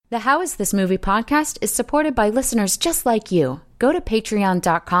The How Is This Movie podcast is supported by listeners just like you. Go to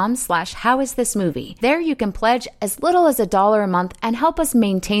patreon.com/howisThisMovie. There you can pledge as little as $1 a month and help us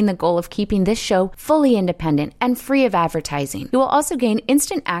maintain the goal of keeping this show fully independent and free of advertising. You will also gain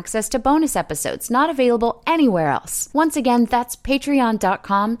instant access to bonus episodes not available anywhere else. Once again, that's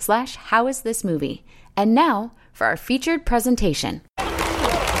patreon.com/howisThisMovie. And now for our featured presentation.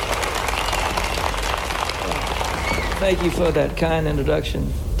 Thank you for that kind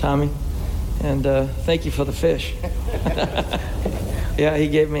introduction, Tommy, and thank you for the fish. Yeah, he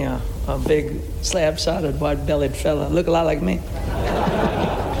gave me a big slab-sided, white-bellied fella. Look a lot like me.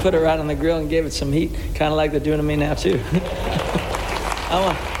 Put it right on the grill and gave it some heat, kind of like they're doing to me now, too.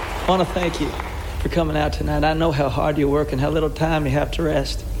 I want to thank you for coming out tonight. I know how hard you work and how little time you have to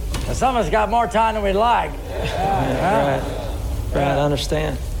rest. Some of us got more time than we'd like. Right, I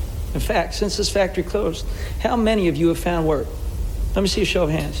understand. In fact, since this factory closed, how many of you have found work? Let me see a show of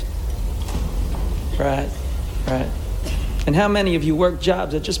hands. Right. And how many of you work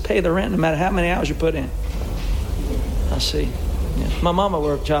jobs that just pay the rent no matter how many hours you put in? I see. Yeah. My mama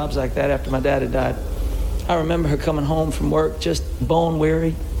worked jobs like that after my dad had died. I remember her coming home from work just bone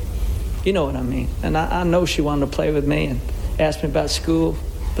weary. You know what I mean. And I know she wanted to play with me and ask me about school,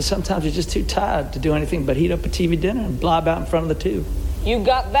 but sometimes you're just too tired to do anything but heat up a TV dinner and blob out in front of the tube. You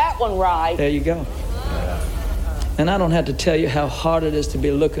got that one right. There you go. And I don't have to tell you how hard it is to be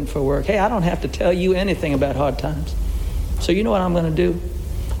looking for work. Hey, I don't have to tell you anything about hard times. So you know what I'm going to do?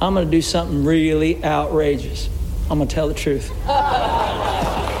 I'm going to do something really outrageous. I'm going to tell the truth. I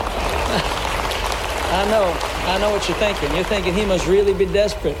know what you're thinking. You're thinking he must really be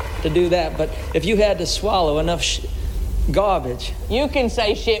desperate to do that. But if you had to swallow enough garbage. You can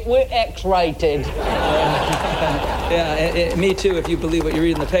say shit, we're X-rated. Yeah, me too, if you believe what you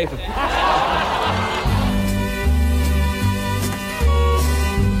read in the paper.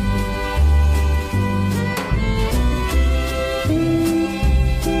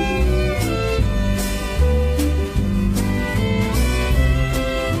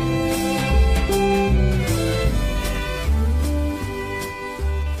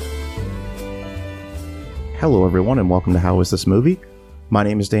 Hello everyone and welcome to How Is This Movie? My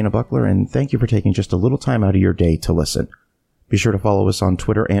name is Dana Buckler and thank you for taking just a little time out of your day to listen. Be sure to follow us on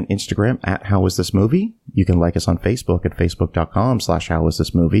Twitter and Instagram at How Is This Movie. You can like us on Facebook at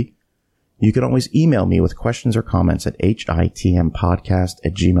facebook.com/HowIsThisMovie. You can always email me with questions or comments at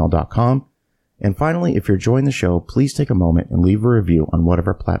hitmpodcast@gmail.com. And finally, if you're enjoying the show, please take a moment and leave a review on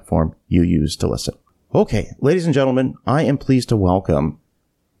whatever platform you use to listen. Okay, ladies and gentlemen, I am pleased to welcome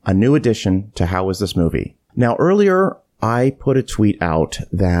a new addition to How Is This Movie? Now, earlier, I put a tweet out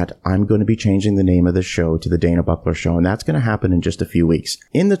that I'm going to be changing the name of the show to The Dana Buckler Show, and that's going to happen in just a few weeks.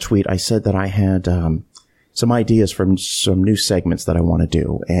 In the tweet, I said that I had some ideas from some new segments that I want to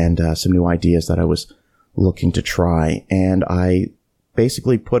do, and some new ideas that I was looking to try, and I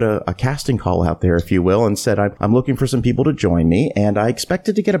basically put a casting call out there, if you will, and said I'm looking for some people to join me, and I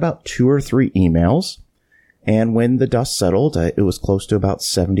expected to get about 2 or 3 emails. And when the dust settled, it was close to about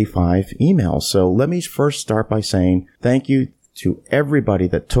 75 emails. So let me first start by saying thank you to everybody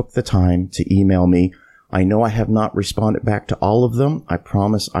that took the time to email me. I know I have not responded back to all of them. I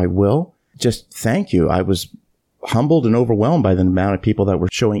promise I will. Just thank you. I was humbled and overwhelmed by the amount of people that were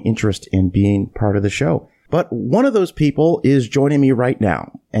showing interest in being part of the show. But one of those people is joining me right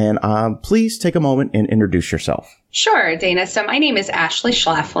now. And please take a moment and introduce yourself. Sure, Dana. So my name is Ashley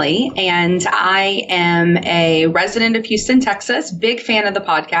Schlafly, and I am a resident of Houston, Texas. Big fan of the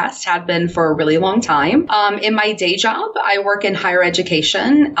podcast, have been for a really long time. In my day job, I work in higher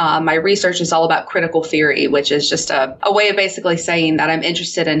education. My research is all about critical theory, which is just a way of basically saying that I'm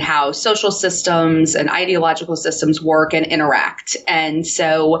interested in how social systems and ideological systems work and interact. And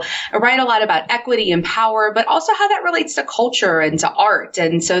so I write a lot about equity and power, but also how that relates to culture and to art.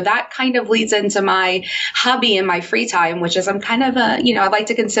 And so that kind of leads into my hobby and my free time, which is I'm kind of I like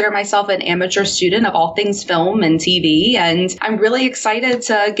to consider myself an amateur student of all things film and TV. And I'm really excited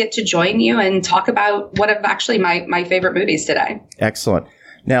to get to join you and talk about one of actually my favorite movies today. Excellent.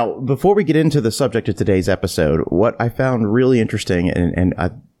 Now, before we get into the subject of today's episode, what I found really interesting, and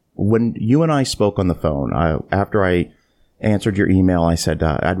when you and I spoke on the phone, after I answered your email, I said,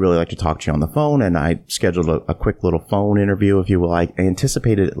 I'd really like to talk to you on the phone, and I scheduled a quick little phone interview, if you will. I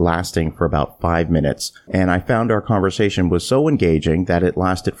anticipated it lasting for about 5 minutes, and I found our conversation was so engaging that it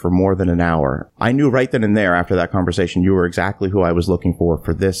lasted for more than an hour. I knew right then and there after that conversation you were exactly who I was looking for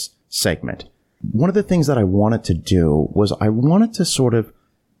this segment. One of the things that I wanted to do was I wanted to sort of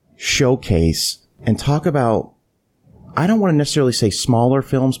showcase and talk about I don't want to necessarily say smaller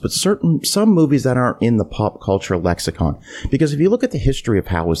films, but some movies that aren't in the pop culture lexicon. Because if you look at the history of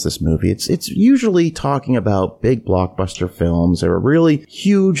how was this movie, it's usually talking about big blockbuster films. There are really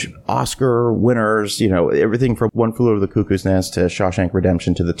huge Oscar winners, everything from One Flew Over the Cuckoo's Nest to Shawshank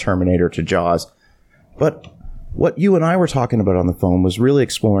Redemption to The Terminator to Jaws. But what you and I were talking about on the phone was really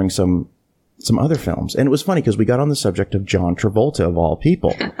exploring some other films. And it was funny because we got on the subject of John Travolta, of all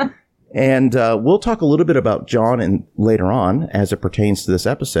people. And we'll talk a little bit about John later on as it pertains to this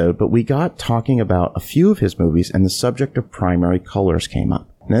episode, but we got talking about a few of his movies and the subject of Primary Colors came up.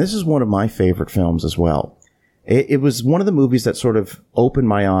 Now, this is one of my favorite films as well. It was one of the movies that sort of opened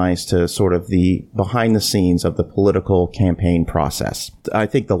my eyes to sort of the behind the scenes of the political campaign process. I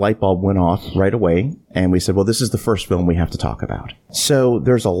think the light bulb went off right away, and we said, well, this is the first film we have to talk about. So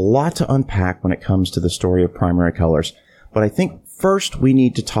there's a lot to unpack when it comes to the story of Primary Colors, but I think first we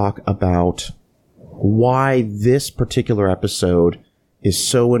need to talk about why this particular episode is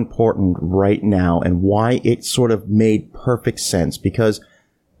so important right now and why it sort of made perfect sense, because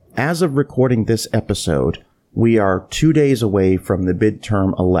as of recording this episode, we are 2 days away from the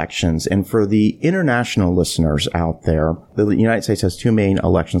midterm elections. And for the international listeners out there, the United States has two main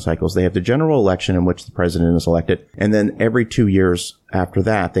election cycles. They have the general election in which the president is elected. And then every 2 years after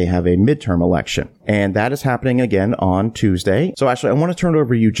that, they have a midterm election. And that is happening again on Tuesday. So Ashley, I want to turn it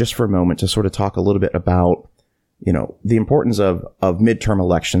over to you just for a moment to sort of talk a little bit about, the importance of midterm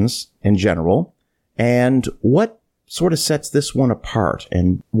elections in general and what sort of sets this one apart,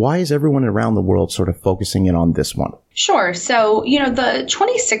 and why is everyone around the world sort of focusing in on this one? Sure. So, the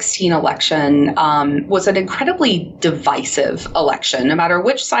 2016 election was an incredibly divisive election. No matter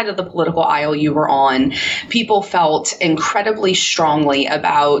which side of the political aisle you were on, people felt incredibly strongly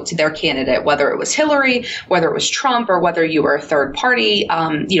about their candidate, whether it was Hillary, whether it was Trump, or whether you were a third party,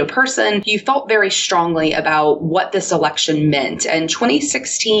 person. You felt very strongly about what this election meant. And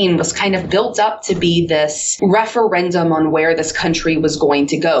 2016 was kind of built up to be this referendum on where this country was going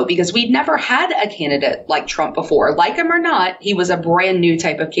to go, because we'd never had a candidate like Trump before. Like him or not, he was a brand new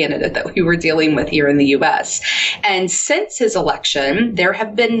type of candidate that we were dealing with here in the U.S. And since his election, there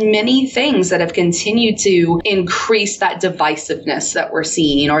have been many things that have continued to increase that divisiveness that we're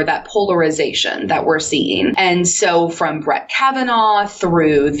seeing, or that polarization that we're seeing. And so from Brett Kavanaugh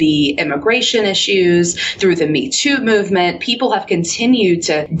through the immigration issues, through the Me Too movement, people have continued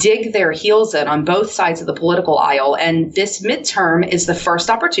to dig their heels in on both sides of the political aisle. And this midterm is the first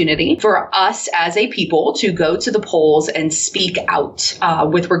opportunity for us as a people to go to the polls and speak out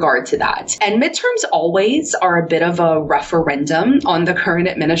with regard to that. And midterms always are a bit of a referendum on the current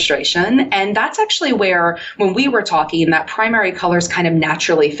administration. And that's actually where, when we were talking, that Primary Colors kind of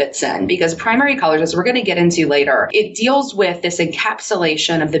naturally fits in, because Primary Colors, as we're going to get into later, it deals with this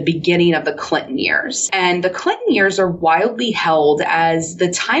encapsulation of the beginning of the Clinton years. And the Clinton years are widely held as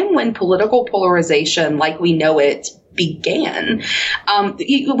the time when political polarization, like we know it, began.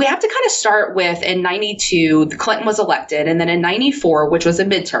 We have to kind of start with, in 92, Clinton was elected. And then in 94, which was a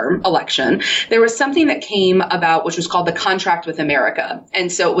midterm election, there was something that came about, which was called the Contract with America. And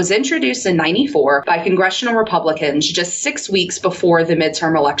so it was introduced in 94 by congressional Republicans just 6 weeks before the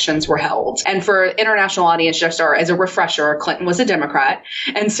midterm elections were held. And for international audience, just as a refresher, Clinton was a Democrat.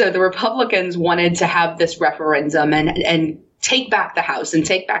 And so the Republicans wanted to have this referendum and take back the House and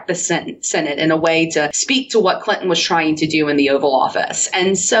take back the Senate in a way to speak to what Clinton was trying to do in the Oval Office.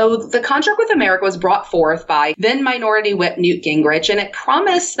 And so the Contract with America was brought forth by then Minority Whip Newt Gingrich, and it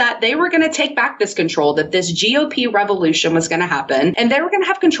promised that they were going to take back this control, that this GOP revolution was going to happen, and they were going to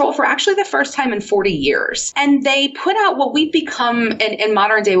have control for actually the first time in 40 years. And they put out what we've become in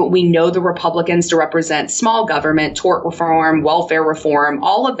modern day, what we know the Republicans to represent: small government, tort reform, welfare reform,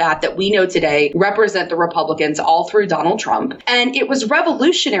 all of that we know today represent the Republicans all through Donald Trump. And it was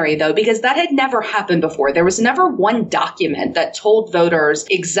revolutionary, though, because that had never happened before. There was never one document that told voters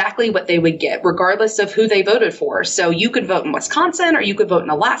exactly what they would get, regardless of who they voted for. So you could vote in Wisconsin or you could vote in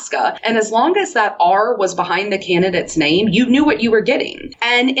Alaska. And as long as that R was behind the candidate's name, you knew what you were getting.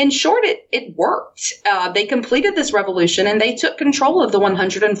 And in short, it worked. They completed this revolution and they took control of the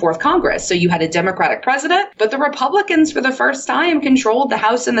 104th Congress. So you had a Democratic president, but the Republicans, for the first time, controlled the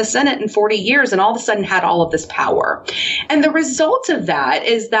House and the Senate in 40 years and all of a sudden had all of this power. And And the result of that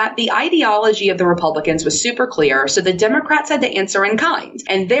is that the ideology of the Republicans was super clear. So the Democrats had to answer in kind.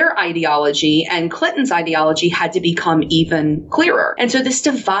 And their ideology and Clinton's ideology had to become even clearer. And so this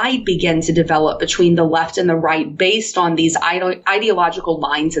divide began to develop between the left and the right based on these ideological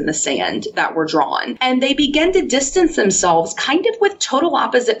lines in the sand that were drawn. And they began to distance themselves kind of with total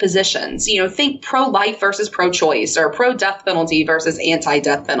opposite positions. You know, think pro-life versus pro-choice or pro-death penalty versus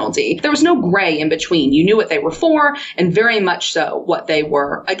anti-death penalty. There was no gray in between. You knew what they were for and very much so what they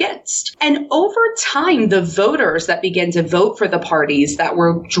were against. And over time, the voters that began to vote for the parties that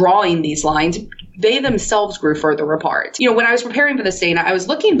were drawing these lines, they themselves grew further apart. You know, when I was preparing for this, Dana, I was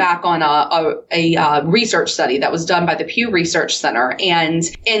looking back on a research study that was done by the Pew Research Center. And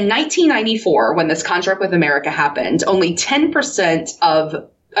in 1994, when this contract with America happened, only 10% of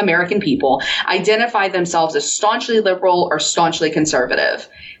American people identify themselves as staunchly liberal or staunchly conservative.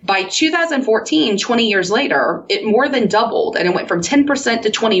 By 2014, 20 years later, it more than doubled and it went from 10% to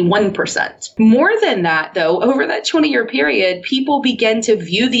 21%. More than that, though, over that 20-year period, people began to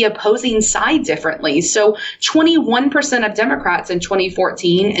view the opposing side differently. So 21% of Democrats in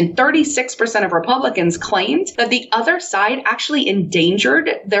 2014 and 36% of Republicans claimed that the other side actually endangered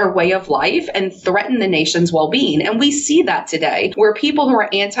their way of life and threatened the nation's well-being. And we see that today, where people who are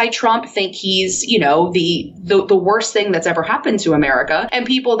anti-Trump think he's, you know, the worst thing that's ever happened to America, and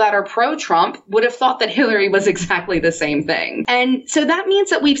people that are pro-Trump would have thought that Hillary was exactly the same thing. And so that means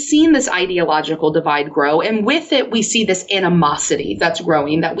that we've seen this ideological divide grow, and with it, we see this animosity that's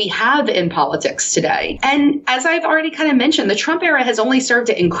growing that we have in politics today. And as I've already kind of mentioned, the Trump era has only served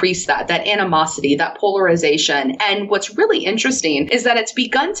to increase that animosity, that polarization. And what's really interesting is that it's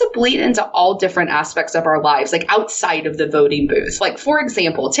begun to bleed into all different aspects of our lives, like outside of the voting booth. Like, for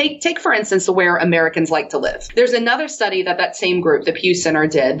example, take for instance, where Americans like to live. There's another study that same group, the Pew Center,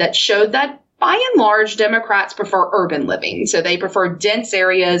 did that showed that by and large, Democrats prefer urban living. So they prefer dense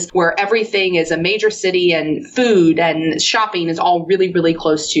areas where everything is a major city and food and shopping is all really, really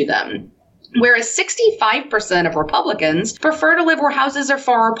close to them. Whereas 65% of Republicans prefer to live where houses are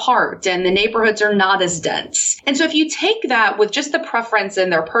far apart and the neighborhoods are not as dense. And so if you take that with just the preference in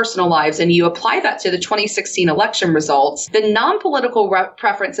their personal lives and you apply that to the 2016 election results, the non-political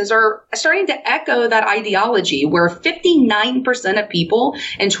preferences are starting to echo that ideology, where 59% of people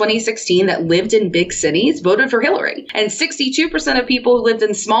in 2016 that lived in big cities voted for Hillary, and 62% of people who lived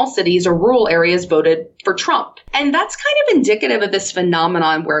in small cities or rural areas voted for Trump. And that's kind of indicative of this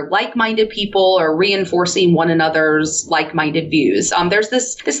phenomenon where like-minded people are reinforcing one another's like-minded views. There's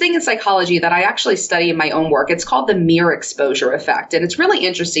this thing in psychology that I actually study in my own work. It's called the mere exposure effect. And it's really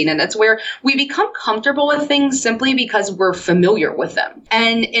interesting. And it's where we become comfortable with things simply because we're familiar with them.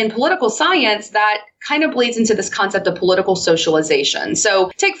 And in political science, that kind of bleeds into this concept of political socialization.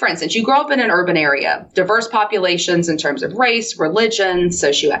 So take, for instance, you grow up in an urban area, diverse populations in terms of race, religion,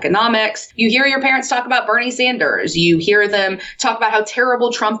 socioeconomics. You hear your parents talk about Bernie Sanders. You hear them talk about how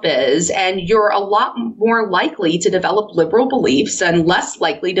terrible Trump is, and you're a lot more likely to develop liberal beliefs and less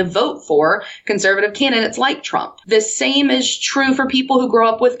likely to vote for conservative candidates like Trump. The same is true for people who grow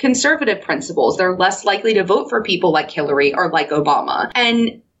up with conservative principles. They're less likely to vote for people like Hillary or like Obama.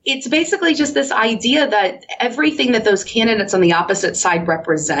 And it's basically just this idea that everything that those candidates on the opposite side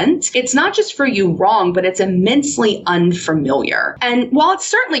represent, it's not just for you wrong, but it's immensely unfamiliar. And while it's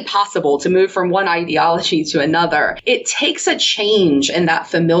certainly possible to move from one ideology to another, it takes a change in that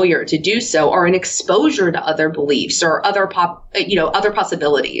familiar to do so, or an exposure to other beliefs or other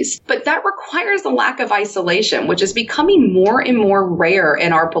possibilities. But that requires a lack of isolation, which is becoming more and more rare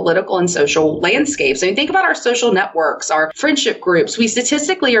in our political and social landscapes. I mean, think about our social networks, our friendship groups. We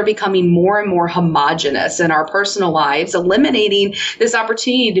statistically are becoming more and more homogenous in our personal lives, eliminating this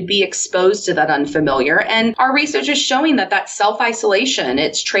opportunity to be exposed to that unfamiliar. And our research is showing that self-isolation,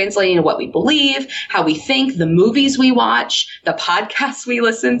 it's translating to what we believe, how we think, the movies we watch, the podcasts we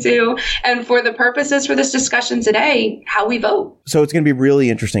listen to, and for the purposes for this discussion today, how we vote. So it's going to be really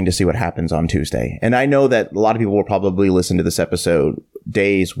interesting to see what happens on Tuesday. And I know that a lot of people will probably listen to this episode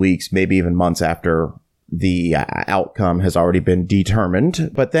days, weeks, maybe even months after the outcome has already been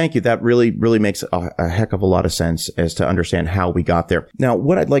determined. But thank you. That really, really makes a heck of a lot of sense as to understand how we got there. Now,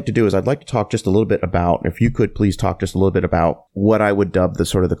 what I'd like to do is I'd like to talk just a little bit about, if you could please talk just a little bit about what I would dub the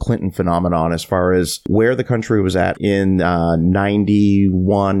sort of the Clinton phenomenon as far as where the country was at in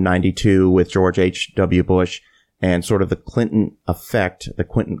 91, 92 with George H.W. Bush, and sort of the Clinton effect, the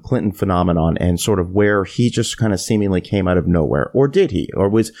Clinton phenomenon, and sort of where he just kind of seemingly came out of nowhere? Or did he? Or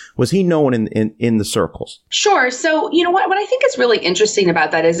was he known in the circles? Sure. So, what I think is really interesting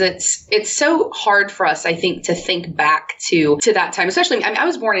about that is it's so hard for us, I think, to think back to that time, especially, I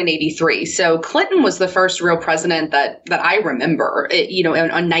was born in 83. So Clinton was the first real president that I remember,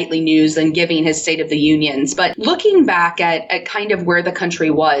 on nightly news and giving his State of the Unions. But looking back at kind of where the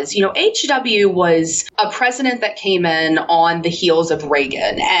country was, H.W. was a president that came in on the heels of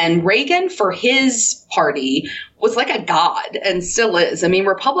Reagan. And Reagan, for his party, was like a god and still is. I mean,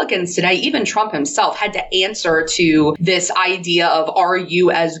 Republicans today, even Trump himself, had to answer to this idea of, are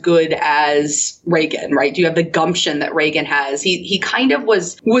you as good as Reagan, right? Do you have the gumption that Reagan has? He kind of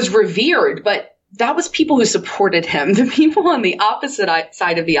was revered, but that was people who supported him. The people on the opposite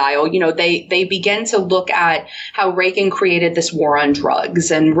side of the aisle, they began to look at how Reagan created this war on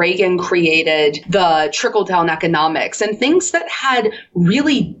drugs, and Reagan created the trickle-down economics and things that had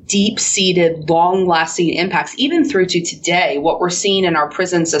really deep-seated, long-lasting impacts, even through to today. What we're seeing in our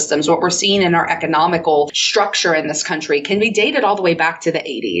prison systems, what we're seeing in our economical structure in this country can be dated all the way back to the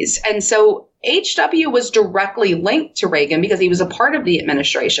 80s. And so H.W. was directly linked to Reagan because he was a part of the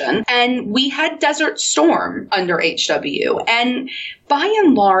administration. And we had Desert Storm under H.W. And by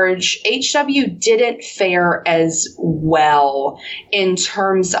and large, H.W. didn't fare as well in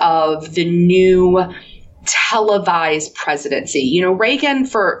terms of the new televised presidency. Reagan,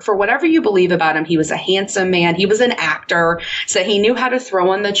 for whatever you believe about him, he was a handsome man. He was an actor, so he knew how to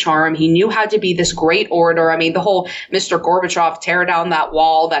throw in the charm. He knew how to be this great orator. I mean, the whole Mr. Gorbachev, tear down that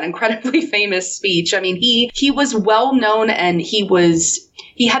wall, that incredibly famous speech. I mean, he was well known, and he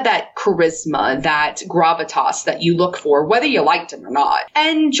had that charisma, that gravitas that you look for, whether you liked him or not.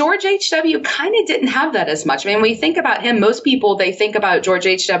 And George H.W. kind of didn't have that as much. I mean, when we think about him, most people, they think about George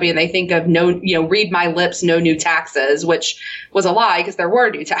H.W. and they think of read my lips, no new taxes, which was a lie because there were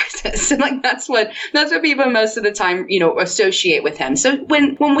new taxes. And that's what people most of the time, associate with him. So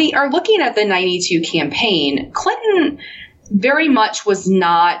when we are looking at the 92 campaign, Clinton very much was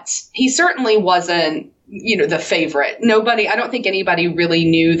not, he certainly wasn't, the favorite. I don't think anybody really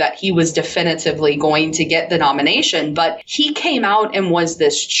knew that he was definitively going to get the nomination, but he came out and was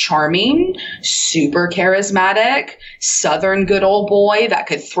this charming, super charismatic, Southern good old boy that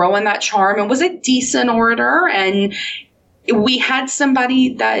could throw in that charm and was a decent orator. And we had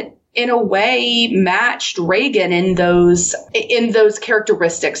somebody that in a way matched Reagan in those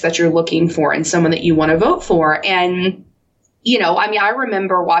characteristics that you're looking for in someone that you want to vote for. And I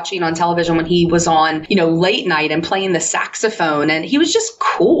remember watching on television when he was on, late night and playing the saxophone, and he was just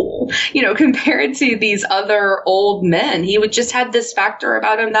cool, compared to these other old men. He would just had this factor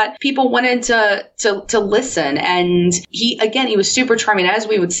about him that people wanted to listen. And he was super charming. As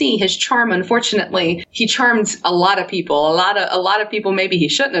we would see, his charm, unfortunately, he charmed a lot of people, a lot of people maybe he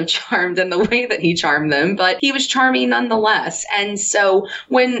shouldn't have charmed in the way that he charmed them, but he was charming nonetheless. And so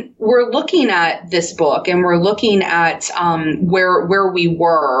when we're looking at this book and we're looking at, where we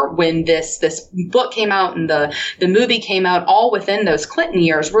were when this book came out and the movie came out, all within those Clinton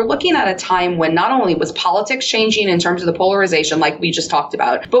years, we're looking at a time when not only was politics changing in terms of the polarization, like we just talked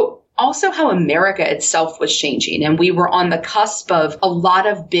about, but also how America itself was changing. And we were on the cusp of a lot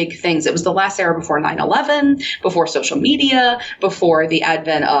of big things. It was the last era before 9/11, before social media, before the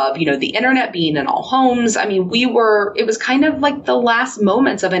advent of, the internet being in all homes. I mean, it was kind of like the last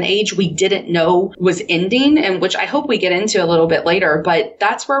moments of an age we didn't know was ending, and which I hope we get into a little bit later. But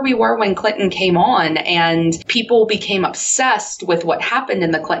that's where we were when Clinton came on, and people became obsessed with what happened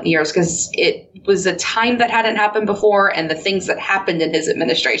in the Clinton years because it was a time that hadn't happened before, and the things that happened in his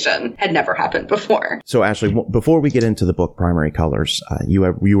administration had never happened before. So, Ashley, before we get into the book Primary Colors, you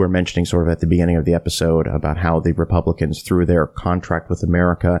were mentioning sort of at the beginning of the episode about how the Republicans, through their contract with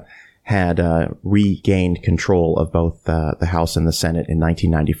America, had regained control of both the House and the Senate in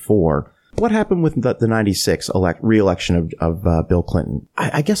 1994. What happened with the 96 re-election of Bill Clinton?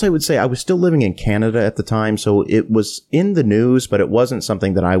 I guess I would say I was still living in Canada at the time, so it was in the news, but it wasn't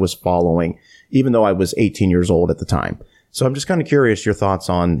something that I was following, even though I was 18 years old at the time. So I'm just kind of curious your thoughts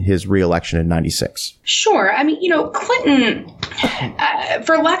on his re-election in 96. Sure. I mean, Clinton,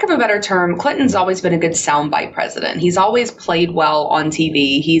 for lack of a better term, Clinton's always been a good soundbite president. He's always played well on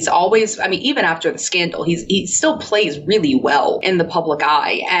TV. He's always, even after the scandal, he still plays really well in the public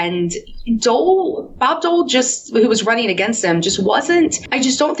eye. And Bob Dole, who was running against him, I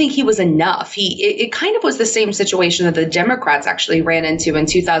just don't think he was enough. It kind of was the same situation that the Democrats actually ran into in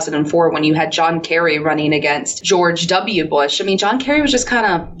 2004 when you had John Kerry running against George W. Bush. I mean, John Kerry was just kind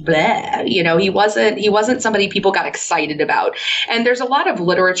of bleh, he wasn't somebody people got excited about. And there's a lot of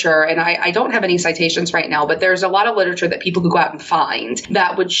literature, and I don't have any citations right now, but there's a lot of literature that people could go out and find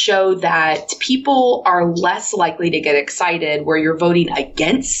that would show that people are less likely to get excited where you're voting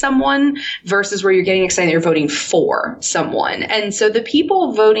against someone versus where you're getting excited you're voting for someone. And so the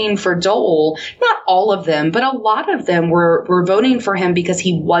people voting for Dole, not all of them, but a lot of them were voting for him because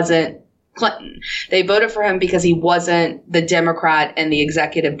he wasn't Clinton. They voted for him because he wasn't the Democrat in the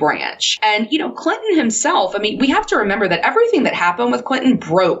executive branch. And, Clinton himself, I mean, we have to remember that everything that happened with Clinton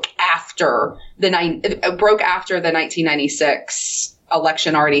broke after the 1996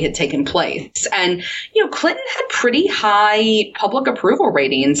 election already had taken place. And, Clinton had pretty high public approval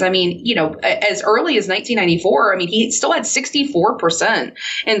ratings. I mean, as early as 1994, I mean, he still had 64%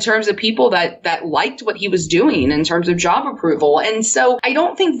 in terms of people that liked what he was doing in terms of job approval. And so I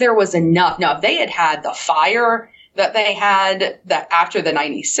don't think there was enough. Now, if they had the fire that they had that after the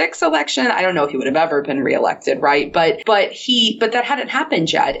 96 election, I don't know if he would have ever been reelected, right? But that hadn't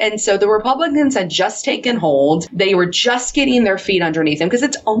happened yet. And so the Republicans had just taken hold. They were just getting their feet underneath them because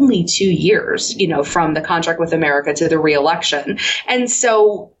it's only 2 years, from the contract with America to the reelection. And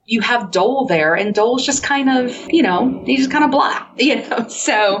so you have Dole there, and Dole's just kind of, he's just kind of blah,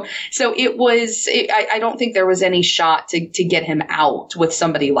 So I don't think there was any shot to get him out with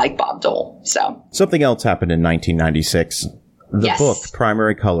somebody like Bob Dole. So something else happened in 1996. The book,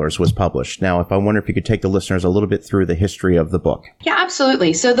 Primary Colors, was published. Now, if I wonder if you could take the listeners a little bit through the history of the book. Yeah,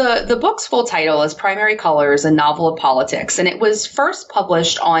 absolutely. So the book's full title is Primary Colors, A Novel of Politics. And it was first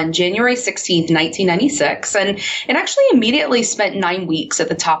published on January 16th, 1996. And it actually immediately spent 9 weeks at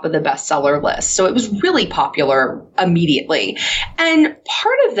the top of the bestseller list. So it was really popular immediately. And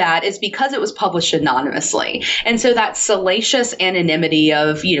part of that is because it was published anonymously. And so that salacious anonymity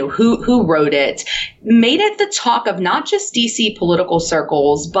of, who wrote it made it the talk of not just DC political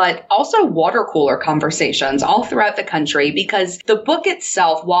circles, but also water cooler conversations all throughout the country, because the book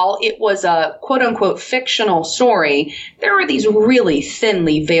itself, while it was a quote unquote fictional story, there were these really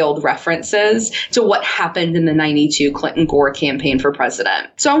thinly veiled references to what happened in the 92 Clinton-Gore campaign for president.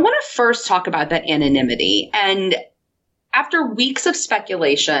 So I want to first talk about that anonymity. And after weeks of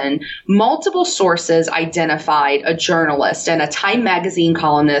speculation, multiple sources identified a journalist and a Time magazine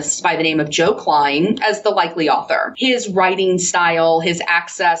columnist by the name of Joe Klein as the likely author. His writing style, his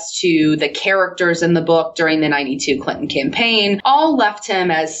access to the characters in the book during the 92 Clinton campaign, all left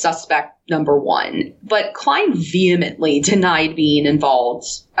him as suspect number one. But Klein vehemently denied being involved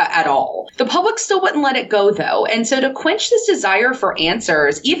at all. The public still wouldn't let it go, though. And so to quench this desire for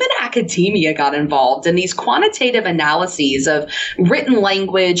answers, even academia got involved, and these quantitative analyses of written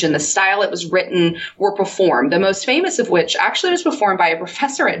language and the style it was written were performed, the most famous of which actually was performed by a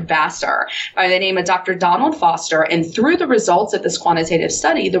professor at Vassar by the name of Dr. Donald Foster. And through the results of this quantitative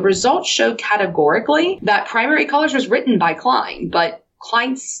study, the results showed categorically that Primary Colors was written by Klein, but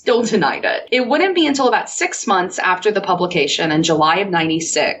Klein still denied it. It wouldn't be until about 6 months after the publication in July of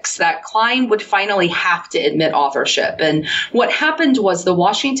 96 that Klein would finally have to admit authorship. And what happened was the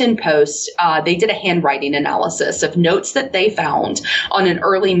Washington Post, they did a handwriting analysis of notes that they found on an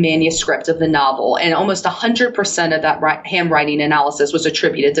early manuscript of the novel. And almost 100% of that handwriting analysis was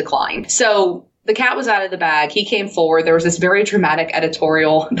attributed to Klein. So the cat was out of the bag. He came forward. There was this very dramatic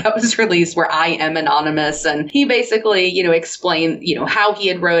editorial that was released where I am anonymous. And he basically, explained, how he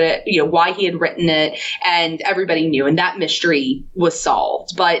had wrote it, why he had written it. And everybody knew. And that mystery was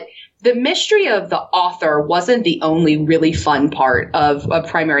solved. But the mystery of the author wasn't the only really fun part of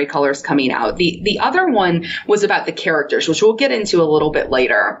Primary Colors coming out. The other one was about the characters, which we'll get into a little bit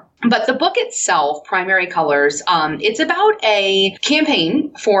later. But the book itself, Primary Colors, it's about a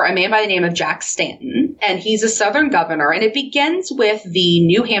campaign for a man by the name of Jack Stanton, and he's a Southern governor, and it begins with the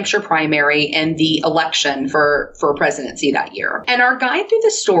New Hampshire primary and the election for presidency that year. And our guide through the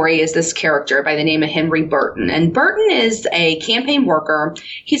story is this character by the name of Henry Burton, and Burton is a campaign worker.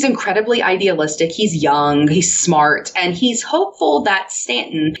 He's incredibly idealistic. He's young, he's smart, and he's hopeful that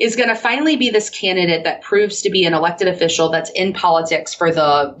Stanton is going to finally be this candidate that proves to be an elected official that's in politics for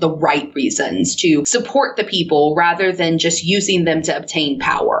the right reasons, to support the people rather than just using them to obtain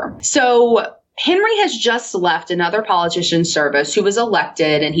power. So Henry has just left another politician's service who was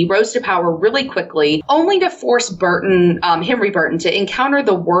elected, and he rose to power really quickly, only to force Henry Burton, to encounter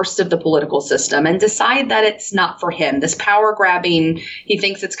the worst of the political system and decide that it's not for him. This power grabbing, he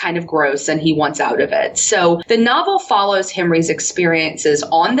thinks it's kind of gross and he wants out of it. So the novel follows Henry's experiences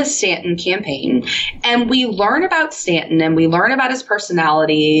on the Stanton campaign, and we learn about Stanton and we learn about his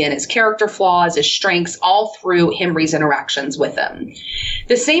personality and his character flaws, his strengths, all through Henry's interactions with him.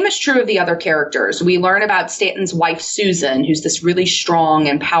 The same is true of the other characters. We learn about Stanton's wife, Susan, who's this really strong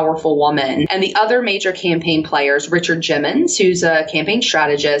and powerful woman, and the other major campaign players, Richard Jimmins, who's a campaign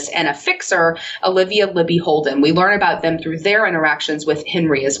strategist, and a fixer, Olivia Libby Holden. We learn about them through their interactions with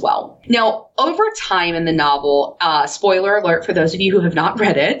Henry as well. Now, over time in the novel, spoiler alert for those of you who have not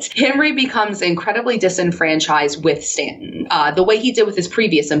read it, Henry becomes incredibly disenfranchised with Stanton, the way he did with his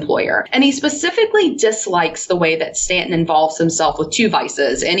previous employer. And he specifically dislikes the way that Stanton involves himself with two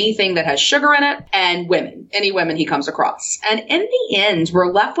vices, anything that has sugar in it and women, any women he comes across. And in the end,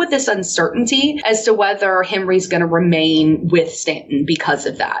 we're left with this uncertainty as to whether Henry's going to remain with Stanton because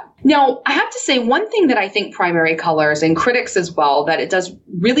of that. Now, I have to say one thing that I think Primary Colors and critics as well, that it does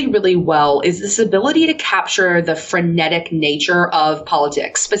really, really well is this ability to capture the frenetic nature of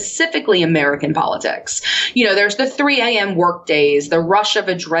politics, specifically American politics. You know, there's the 3 a.m. work days, the rush of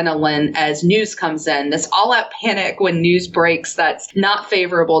adrenaline as news comes in, this all-out panic when news breaks that's not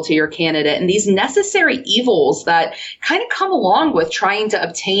favorable to your candidate, and these necessary evils that kind of come along with trying to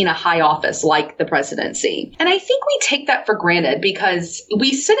obtain a high office like the presidency. And I think we take that for granted because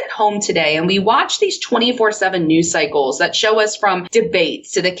we sit at home today and we watch these 24/7 news cycles that show us from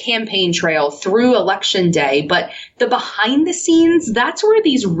debates to the campaign trail through election day. But the behind the scenes, that's where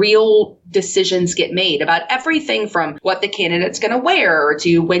these real decisions get made about everything from what the candidate's going to wear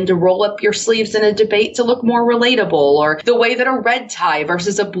to when to roll up your sleeves in a debate to look more relatable, or the way that a red tie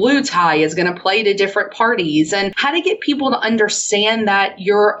versus a blue tie is going to play to different parties, and how to get people to understand that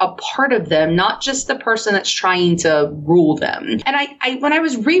you're a part of them, not just the person that's trying to rule them. And I when I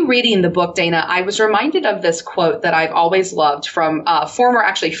was rereading the book, Dana, I was reminded of this quote that I've always loved from former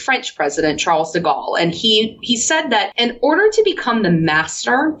actually French president Charles de Gaulle. And he said that in order to become the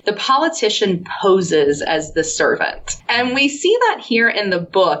master, the politician poses as the servant. And we see that here in the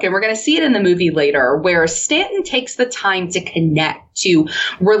book, and we're going to see it in the movie later, where Stanton takes the time to connect, to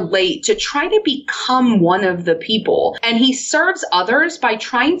relate, to try to become one of the people. And he serves others by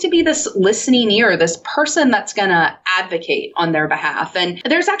trying to be this listening ear, this person that's going to advocate on their behalf. And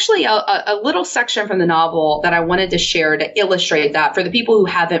there's actually a little section from the novel that I wanted to share to illustrate that for the people who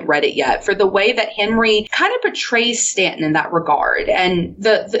haven't read it yet, for the way that Henry kind of portrays Stanton in that regard. And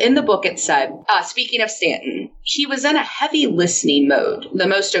in the book it said, speaking of Stanton, he was in a heavy listening mode, the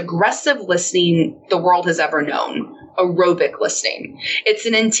most aggressive listening the world has ever known. Aerobic listening. It's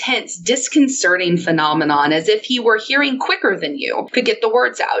an intense, disconcerting phenomenon, as if he were hearing quicker than you could get the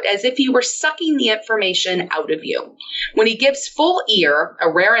words out, as if he were sucking the information out of you. When he gives full ear, a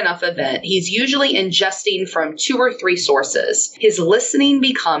rare enough event, he's usually ingesting from 2 or 3 sources. His listening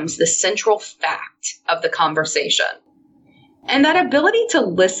becomes the central fact of the conversation. And that ability to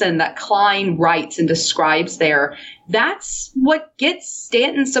listen that Klein writes and describes there, that's what gets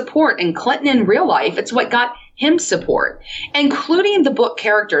Stanton support and Clinton in real life. It's what got him support, including the book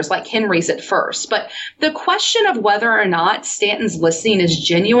characters like Henry's at first. But the question of whether or not Stanton's listening is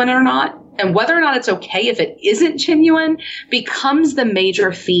genuine or not, and whether or not it's okay if it isn't genuine, becomes the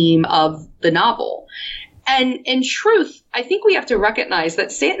major theme of the novel. And in truth, I think we have to recognize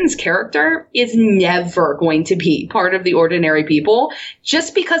that Stanton's character is never going to be part of the ordinary people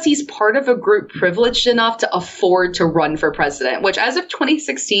just because he's part of a group privileged enough to afford to run for president, which as of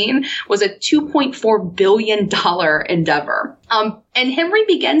 2016 was a $2.4 billion endeavor. And Henry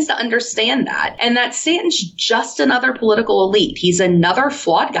begins to understand that, and that Stanton's just another political elite. He's another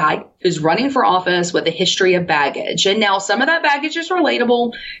flawed guy who's running for office with a history of baggage. And now some of that baggage is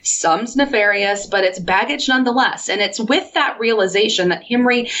relatable, some's nefarious, but it's baggage nonetheless. And it's with that realization that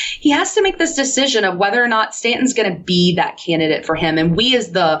Henry, he has to make this decision of whether or not Stanton's going to be that candidate for him. And we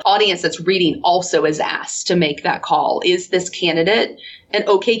as the audience that's reading also is asked to make that call. Is this candidate an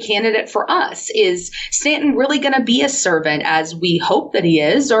okay candidate for us? Is Stanton really going to be a servant as we hope that he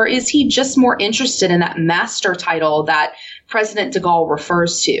is, or is he just more interested in that master title that President de Gaulle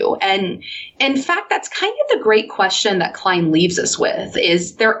refers to? And in fact, that's kind of the great question that Klein leaves us with.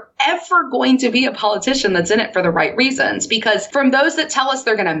 Is there ever going to be a politician that's in it for the right reasons. Because from those that tell us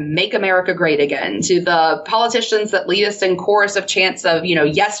they're going to make America great again, to the politicians that lead us in chorus of chants of,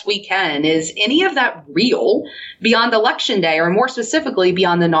 yes, we can, is any of that real beyond Election Day, or more specifically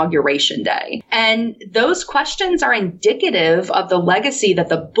beyond Inauguration Day? And those questions are indicative of the legacy that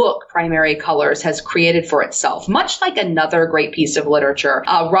the book Primary Colors has created for itself. Much like another great piece of literature,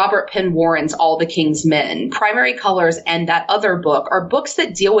 Robert Penn Warren's All the King's Men, Primary Colors and that other book are books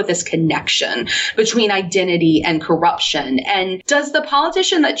that deal with this connection between identity and corruption. And does the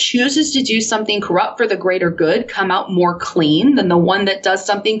politician that chooses to do something corrupt for the greater good come out more clean than the one that does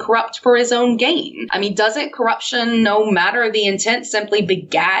something corrupt for his own gain? I mean, doesn't corruption, no matter the intent, simply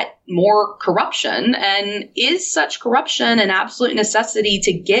begat more corruption? And is such corruption an absolute necessity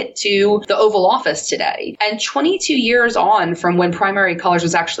to get to the Oval Office today? And 22 years on from when Primary Colors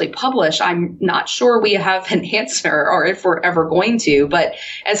was actually published, I'm not sure we have an answer, or if we're ever going to. But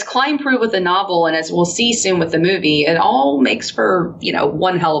as Klein proved with the novel, and as we'll see soon with the movie, it all makes for,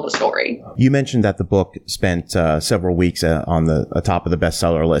 one hell of a story. You mentioned that the book spent several weeks on the top of the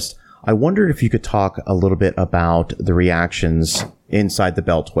bestseller list. I wondered if you could talk a little bit about the reactions inside the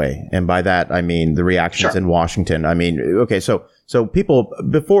Beltway. And by that, I mean the reactions in Washington. I mean, okay, so people,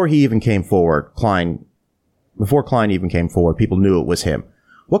 before he even came forward, before Klein even came forward, people knew it was him.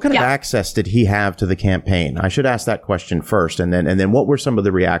 What kind of access did he have to the campaign? I should ask that question first. And then what were some of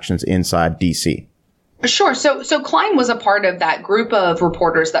the reactions inside DC? Sure. So Klein was a part of that group of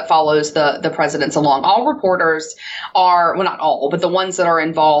reporters that follows the presidents along. All reporters are, well, not all, but the ones that are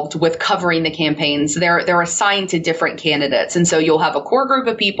involved with covering the campaigns, they're assigned to different candidates. And so you'll have a core group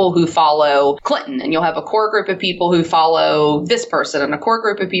of people who follow Clinton, and you'll have a core group of people who follow this person, and a core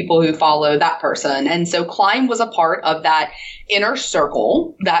group of people who follow that person. And so Klein was a part of that inner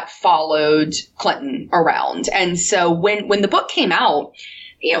circle that followed Clinton around. And so when the book came out,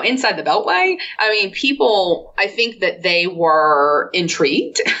 inside the Beltway, I mean, people, I think that they were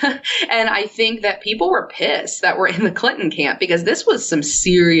intrigued. And I think that people were pissed that were in the Clinton camp, because this was some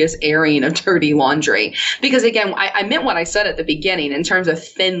serious airing of dirty laundry. Because again, I meant what I said at the beginning in terms of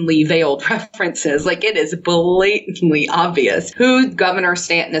thinly veiled references. Like, it is blatantly obvious who Governor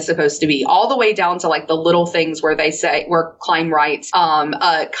Stanton is supposed to be, all the way down to like the little things where Klein writes,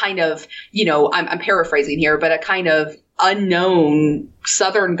 kind of, I'm paraphrasing here, but a kind of unknown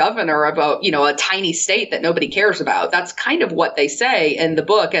Southern governor of a tiny state that nobody cares about. That's kind of what they say in the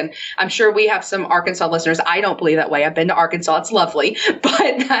book. And I'm sure we have some Arkansas listeners. I don't believe that way. I've been to Arkansas. It's lovely.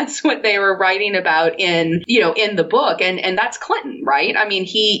 But that's what they were writing about in the book. And that's Clinton, right? I mean,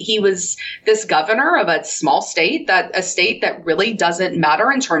 he was this governor of a small state, a state that really doesn't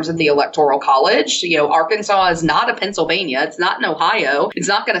matter in terms of the Electoral College. Arkansas is not a Pennsylvania. It's not an Ohio. It's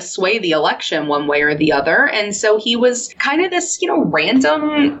not going to sway the election one way or the other. And so he was kind of this,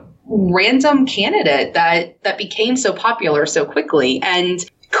 random candidate that became so popular so quickly. And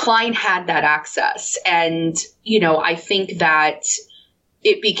Klein had that access. And, I think that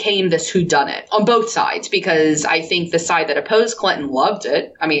it became this whodunit on both sides, because I think the side that opposed Clinton loved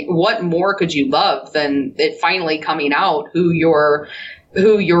it. I mean, what more could you love than it finally coming out who your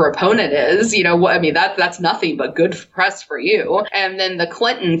opponent is? That's nothing but good press for you. And then the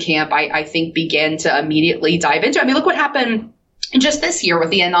Clinton camp, I think, began to immediately dive into. I mean, look what happened just this year with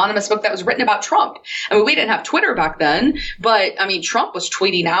the anonymous book that was written about Trump. I mean, we didn't have Twitter back then, but I mean, Trump was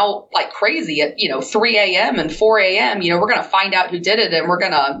tweeting out like crazy at, 3 a.m. and 4 a.m. We're going to find out who did it, and we're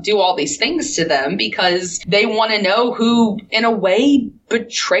going to do all these things to them because they want to know who, in a way,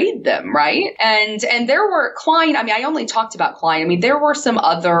 betrayed them, right? And there were Klein. I mean, I only talked about Klein. I mean, there were some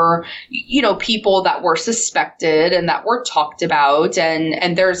other, people that were suspected and that were talked about.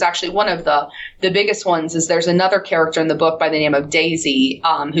 And there's actually one of the biggest ones is there's another character in the book by the name of Daisy,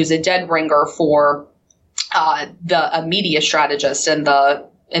 who's a dead ringer for a media strategist in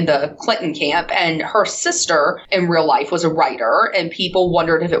the Clinton camp, and her sister in real life was a writer, and people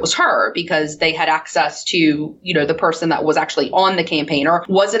wondered if it was her because they had access to, the person that was actually on the campaign. Or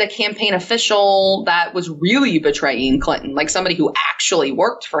was it a campaign official that was really betraying Clinton, like somebody who actually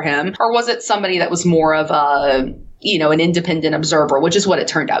worked for him? Or was it somebody that was more of an independent observer, which is what it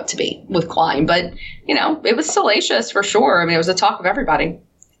turned out to be with Klein. But, it was salacious for sure. I mean, it was the talk of everybody.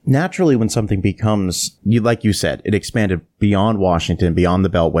 Naturally, when something becomes, like you said, it expanded beyond Washington, beyond the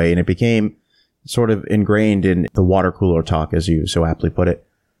Beltway, and it became sort of ingrained in the water cooler talk, as you so aptly put it.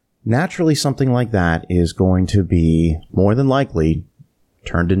 Naturally, something like that is going to be, more than likely,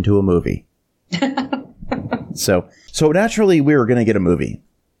 turned into a movie. So naturally, we were going to get a movie.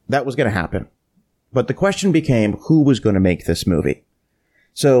 That was going to happen. But the question became, who was going to make this movie?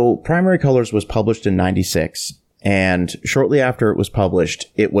 So Primary Colors was published in 96. And shortly after it was published,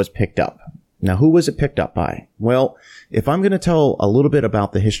 it was picked up. Now, who was it picked up by? Well, if I'm going to tell a little bit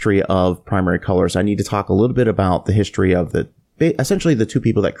about the history of Primary Colors, I need to talk a little bit about the history of essentially the two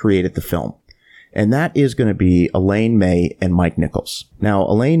people that created the film. And that is going to be Elaine May and Mike Nichols. Now,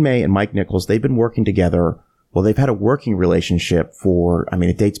 Elaine May and Mike Nichols, they've been working together. Well, they've had a working relationship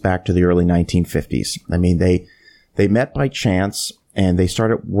it dates back to the early 1950s. I mean, they met by chance and they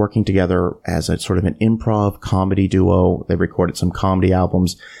started working together as a sort of an improv comedy duo. They recorded some comedy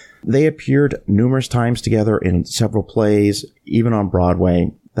albums. They appeared numerous times together in several plays, even on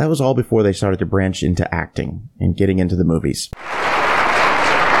Broadway. That was all before they started to branch into acting and getting into the movies.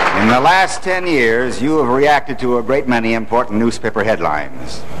 In the last 10 years, you have reacted to a great many important newspaper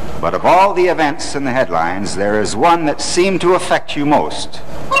headlines. But of all the events in the headlines, there is one that seemed to affect you most.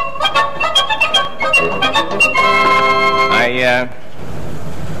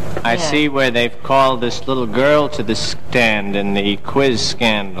 I see where they've called this little girl to the stand in the quiz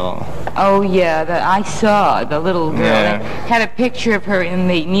scandal. Oh, yeah, I saw the little girl. Yeah. They had a picture of her in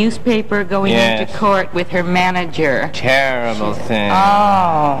the newspaper going Yes. into court with her manager. Terrible thing.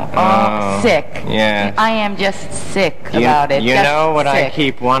 Sick. Yeah. I am just sick about it. You Just know what I sick.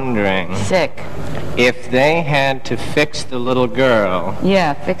 keep wondering? Sick. If they had to fix the little girl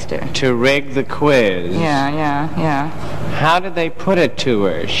Yeah, fixed her. to rig the quiz, Yeah. how did they put it to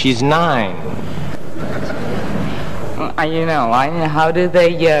her? She's 9. How do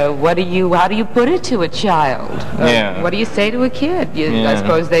they, how do you put it to a child? Yeah. What do you say to a kid? I Yeah.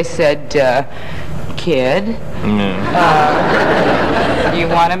 suppose they said, kid, you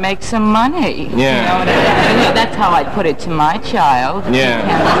want to make some money. Yeah. You know what I mean? That's how I put it to my child. Yeah.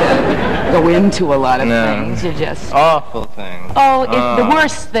 You can't go into a lot of No. things. You just... Awful thing. Oh, it's the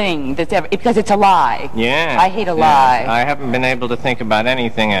worst thing that's ever... Because it's a lie. Yeah. I hate a lie. I haven't been able to think about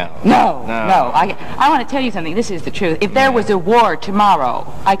anything else. No. I want to tell you something. This is the truth. If there was a war tomorrow,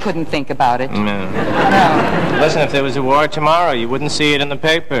 I couldn't think about it. No. No. Listen, if there was a war tomorrow, you wouldn't see it in the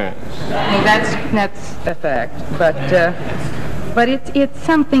papers. That's a fact. But it's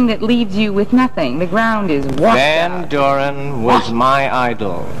something that leaves you with nothing. The ground is washed Van out. Doren was my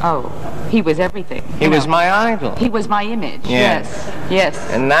idol. Oh, he was everything. He was my idol. He was my image. Yeah. Yes.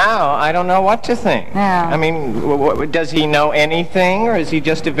 And now I don't know what to think. Yeah. I mean, does he know anything, or is he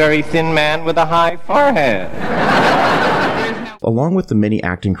just a very thin man with a high forehead? Along with the many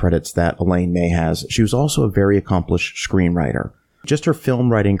acting credits that Elaine May has, she was also a very accomplished screenwriter. Just her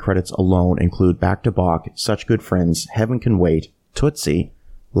film writing credits alone include Back to Bach, Such Good Friends, Heaven Can Wait, Tootsie,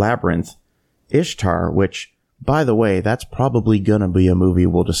 Labyrinth, Ishtar, which, by the way, that's probably gonna be a movie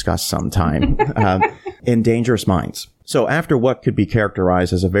we'll discuss sometime, and Dangerous Minds. So after what could be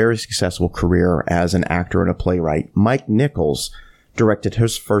characterized as a very successful career as an actor and a playwright, Mike Nichols directed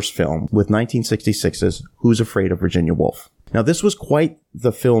his first film with 1966's Who's Afraid of Virginia Woolf. Now, this was quite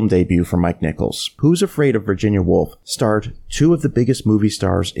the film debut for Mike Nichols. Who's Afraid of Virginia Woolf starred two of the biggest movie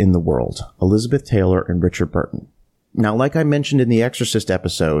stars in the world, Elizabeth Taylor and Richard Burton. Now, like I mentioned in the Exorcist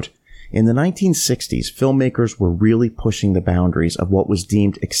episode, in the 1960s, filmmakers were really pushing the boundaries of what was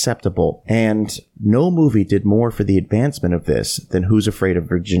deemed acceptable, and no movie did more for the advancement of this than Who's Afraid of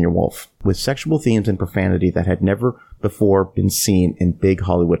Virginia Woolf, with sexual themes and profanity that had never before been seen in big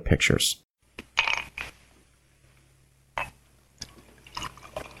Hollywood pictures.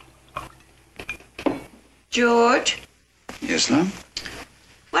 George, Yes, love?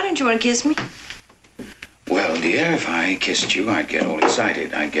 why don't you want to kiss me? Well, dear, if I kissed you, I'd get all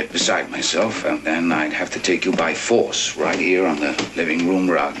excited. I'd get beside myself, and then I'd have to take you by force right here on the living room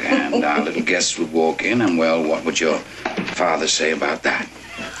rug. And our little guests would walk in, and, well, what would your father say about that?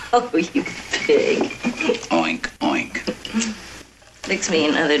 Oh, you pig. Oink, oink. Fix me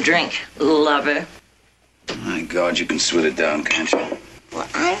another drink, lover. My God, you can swill it down, can't you? Well,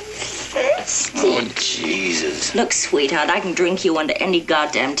 I'm thirsty. Oh, Jesus. Look, sweetheart, I can drink you under any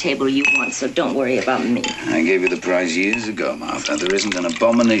goddamn table you want, so don't worry about me. I gave you the prize years ago, Martha. There isn't an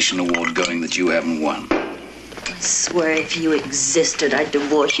abomination award going that you haven't won. I swear if you existed, I'd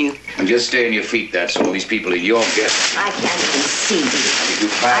divorce you. And just stay on your feet, that's all. These people are your guests. I can't even see you. If you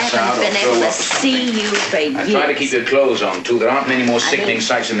I pass out haven't or been throw able to up... see you for years. And try to keep your clothes on, too. There aren't many more sickening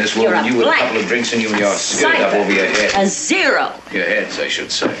sights in this world than you with a couple of drinks in you and your skirt up over your head. A zero. Your heads, I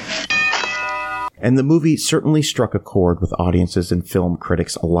should say. And the movie certainly struck a chord with audiences and film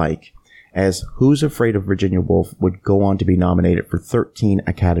critics alike, as Who's Afraid of Virginia Woolf would go on to be nominated for 13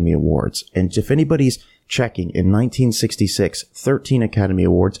 Academy Awards. And if anybody's checking, in 1966, 13 Academy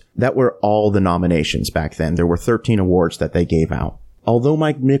Awards, that were all the nominations back then. There were 13 awards that they gave out. Although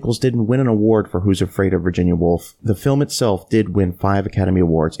Mike Nichols didn't win an award for Who's Afraid of Virginia Woolf, the film itself did win 5 Academy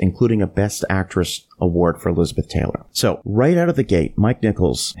Awards, including a Best Actress award for Elizabeth Taylor. So, right out of the gate, Mike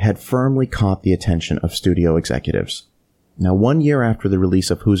Nichols had firmly caught the attention of studio executives. Now, 1 year after the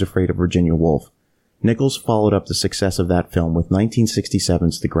release of Who's Afraid of Virginia Woolf, Nichols followed up the success of that film with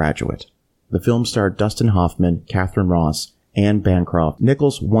 1967's The Graduate. The film starred Dustin Hoffman, Catherine Ross, Anne Bancroft.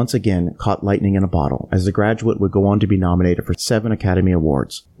 Nichols once again caught lightning in a bottle, as The Graduate would go on to be nominated for 7 Academy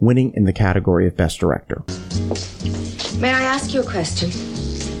Awards, winning in the category of Best Director. May I ask you a question?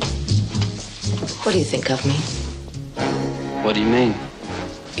 What do you think of me? What do you mean?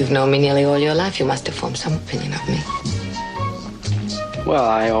 You've known me nearly all your life. You must have formed some opinion of me. Well,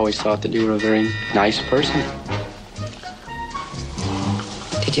 I always thought that you were a very nice person.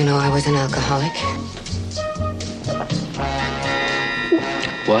 Did you know I was an alcoholic?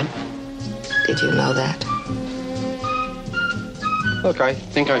 What? Did you know that? Look, I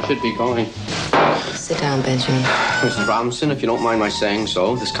think I should be going. Sit down, Benjamin. Mrs. Robinson, if you don't mind my saying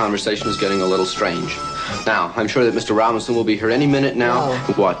so, this conversation is getting a little strange. Now, I'm sure that Mr. Robinson will be here any minute now. No.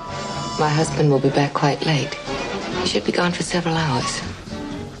 What? My husband will be back quite late. He should be gone for several hours.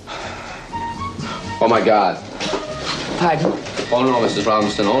 Oh, my God. Pardon? Oh, no, Mrs.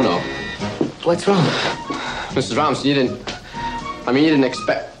 Robinson, oh, no. What's wrong? Mrs. Robinson, you didn't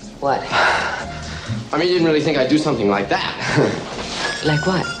expect... What? I mean, you didn't really think I'd do something like that. Like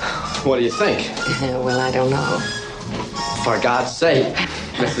what? What do you think? Well, I don't know. For God's sake,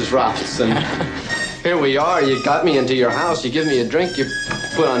 Mrs. Robinson. Here we are. You got me into your house. You give me a drink. You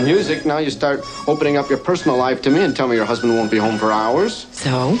put on music. Now you start opening up your personal life to me and tell me your husband won't be home for hours.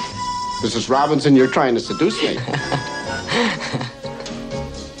 So? Mrs. Robinson, you're trying to seduce me.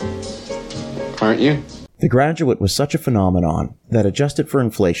 Aren't you? The Graduate was such a phenomenon that, adjusted for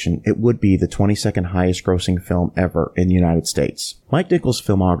inflation, it would be the 22nd highest grossing film ever in the United States. Mike Nichols'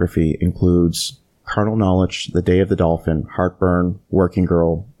 filmography includes Carnal Knowledge, The Day of the Dolphin, Heartburn, Working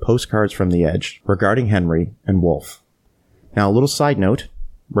Girl, Postcards from the Edge, Regarding Henry, and Wolf. Now, a little side note,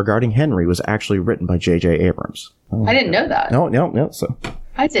 Regarding Henry was actually written by J.J. Abrams. I didn't know that. No. So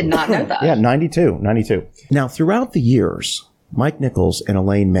I did not know that. Yeah, 92. Now, throughout the years, Mike Nichols and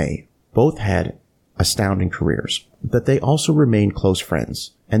Elaine May both had astounding careers, but they also remained close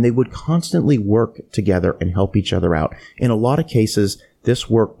friends, and they would constantly work together and help each other out. In a lot of cases, this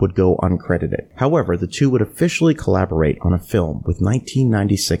work would go uncredited. However, the two would officially collaborate on a film with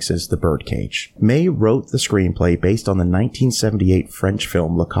 1996's The Birdcage. May wrote the screenplay based on the 1978 French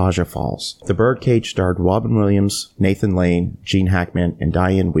film La Cage aux Folles. The Birdcage starred Robin Williams, Nathan Lane, Gene Hackman, and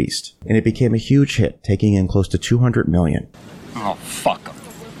Diane Wiest, and it became a huge hit, taking in close to $200 million. Oh, fuck 'em.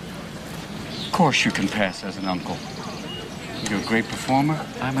 Of course you can pass as an uncle. You're a great performer,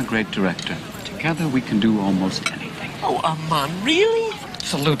 I'm a great director. Together we can do almost anything. Oh, Armand, really?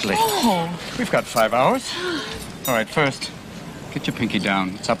 Absolutely. Oh. We've got 5 hours. All right, first, get your pinky down.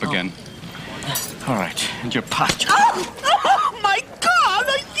 It's up again. All right, and your posture. Oh, my God!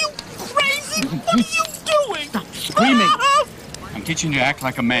 Are you crazy? What are you doing? Stop screaming. I'm teaching you to act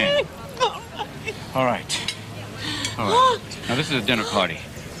like a man. All right. Now, this is a dinner party.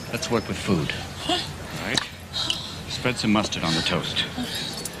 Let's work with food. All right? Spread some mustard on the toast.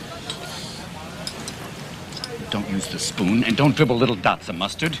 Don't use the spoon, and don't dribble little dots of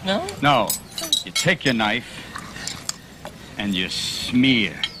mustard. No? No. You take your knife, and you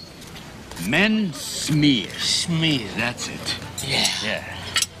smear. Men smear. Smear. That's it. Yeah.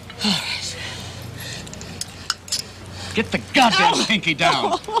 All right. Get the goddamn pinky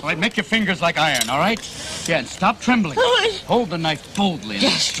down. All right, make your fingers like iron, all right? Yeah, and stop trembling. Hold the knife boldly and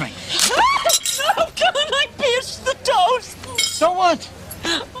with strength. Oh, God, I pierced the toast. So what?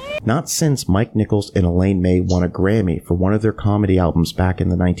 Not since Mike Nichols and Elaine May won a Grammy for one of their comedy albums back in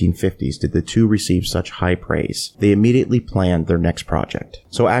the 1950s did the two receive such high praise. They immediately planned their next project.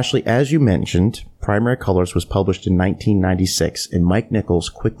 So Ashley, as you mentioned, Primary Colors was published in 1996, and Mike Nichols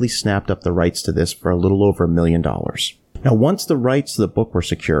quickly snapped up the rights to this for a little over $1 million. Now, once the rights to the book were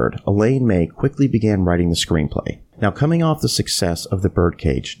secured, Elaine May quickly began writing the screenplay. Now, coming off the success of The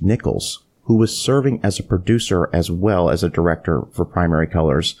Birdcage, Nichols, who was serving as a producer as well as a director for Primary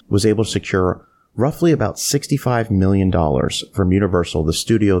Colors, was able to secure roughly about $65 million from Universal, the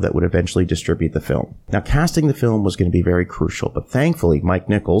studio that would eventually distribute the film. Now, casting the film was going to be very crucial, but thankfully, Mike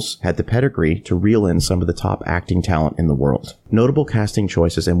Nichols had the pedigree to reel in some of the top acting talent in the world. Notable casting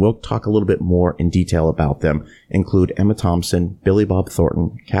choices, and we'll talk a little bit more in detail about them, include Emma Thompson, Billy Bob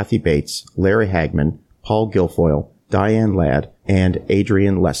Thornton, Kathy Bates, Larry Hagman, Paul Guilfoyle, Diane Ladd, and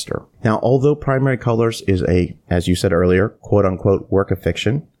Adrian Lester. Now, although Primary Colors is a, as you said earlier, quote-unquote work of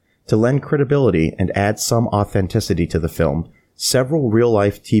fiction, to lend credibility and add some authenticity to the film, Several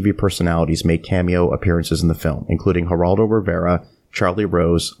real-life TV personalities made cameo appearances in the film, including Geraldo Rivera, Charlie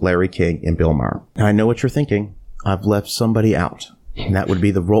Rose, Larry King, and Bill Maher. Now, I know what you're thinking. I've left somebody out, and that would be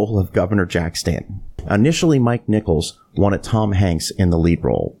the role of Governor Jack Stanton. Initially, Mike Nichols wanted Tom Hanks in the lead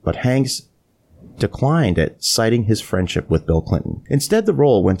role, but Hanks declined it, citing his friendship with Bill Clinton. Instead, the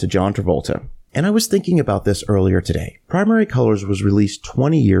role went to John Travolta. And I was thinking about this earlier today. Primary Colors was released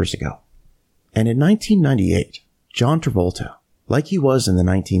 20 years ago. And in 1998, John Travolta, like he was in the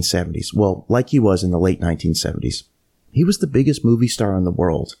 1970s, well, like he was in the late 1970s, he was the biggest movie star in the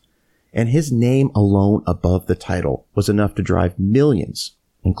world. And his name alone above the title was enough to drive millions,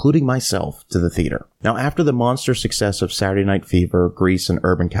 including myself, to the theater. Now, after the monster success of Saturday Night Fever, Grease, and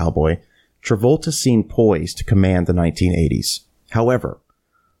Urban Cowboy, Travolta seemed poised to command the 1980s. However,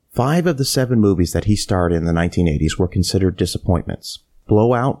 5 of the 7 movies that he starred in the 1980s were considered disappointments.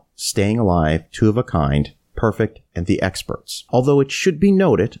 Blowout, Staying Alive, Two of a Kind, Perfect, and The Experts. Although it should be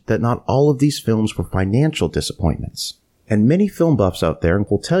noted that not all of these films were financial disappointments. And many film buffs out there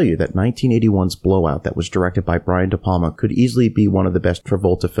will tell you that 1981's Blowout that was directed by Brian De Palma could easily be one of the best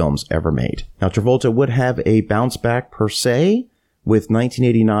Travolta films ever made. Now, Travolta would have a bounce back per se with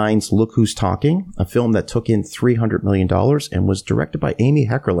 1989's Look Who's Talking, a film that took in $300 million and was directed by Amy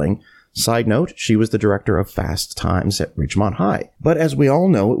Heckerling. Side note, she was the director of Fast Times at Ridgemont High. But as we all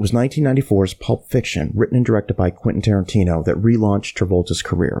know, it was 1994's Pulp Fiction, written and directed by Quentin Tarantino, that relaunched Travolta's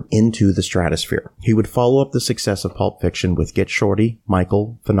career into the stratosphere. He would follow up the success of Pulp Fiction with Get Shorty,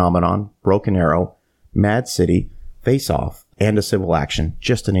 Michael, Phenomenon, Broken Arrow, Mad City, Face Off, and A Civil Action,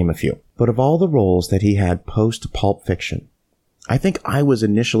 just to name a few. But of all the roles that he had post-Pulp Fiction, I think I was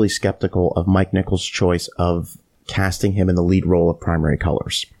initially skeptical of Mike Nichols' choice of casting him in the lead role of Primary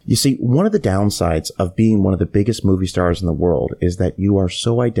Colors. You see, one of the downsides of being one of the biggest movie stars in the world is that you are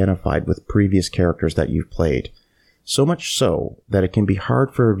so identified with previous characters that you've played. So much so that it can be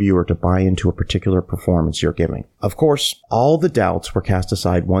hard for a viewer to buy into a particular performance you're giving. Of course, all the doubts were cast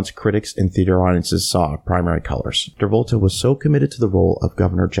aside once critics and theater audiences saw Primary Colors. Travolta was so committed to the role of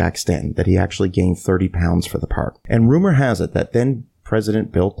Governor Jack Stanton that he actually gained 30 pounds for the part. And rumor has it that then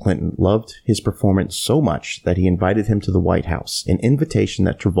President Bill Clinton loved his performance so much that he invited him to the White House, an invitation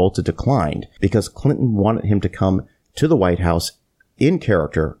that Travolta declined because Clinton wanted him to come to the White House in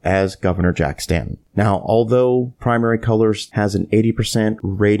character as Governor Jack Stanton. Now, although Primary Colors has an 80%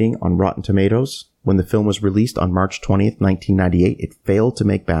 rating on Rotten Tomatoes, when the film was released on March 20th, 1998, it failed to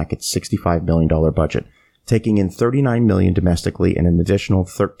make back its $65 million budget, taking in $39 million domestically and an additional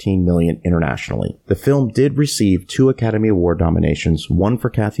 $13 million internationally. The film did receive 2 Academy Award nominations, one for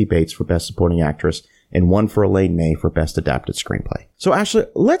Kathy Bates for Best Supporting Actress and one for Elaine May for Best Adapted Screenplay. So Ashley,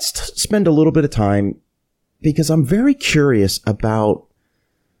 let's spend a little bit of time, because I'm very curious about,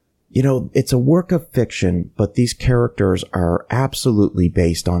 it's a work of fiction, but these characters are absolutely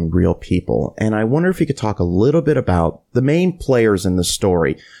based on real people. And I wonder if you could talk a little bit about the main players in the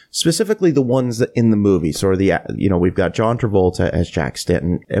story, specifically the ones that in the movie. So we've got John Travolta as Jack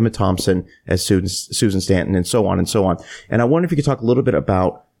Stanton, Emma Thompson as Susan Stanton, and so on and so on. And I wonder if you could talk a little bit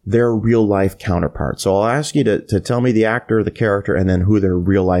about their real life counterpart. So I'll ask you to tell me the actor, the character, and then who their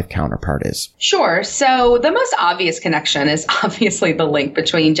real life counterpart is. Sure. So the most obvious connection is obviously the link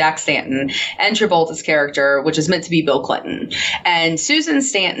between Jack Stanton and Travolta's character, which is meant to be Bill Clinton, and Susan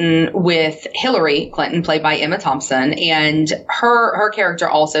Stanton with Hillary Clinton, played by Emma Thompson, and her character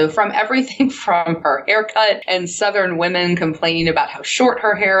also, from everything from her haircut and Southern women complaining about how short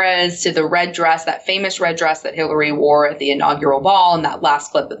her hair is, to the red dress, that famous red dress that Hillary wore at the inaugural ball in that last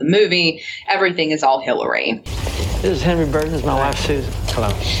clip of the movie. Everything is all Hillary. This is Henry Burton. This is my wife, Susan. Hello.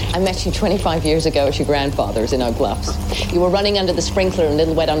 I met you 25 years ago at your grandfather's in Oak Bluffs. You were running under the sprinkler in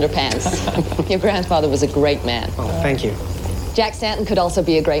little wet underpants. Your grandfather was a great man. Oh, thank you. Jack Stanton could also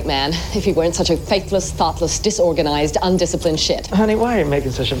be a great man if he weren't such a faithless, thoughtless, disorganized, undisciplined shit. Honey, why are you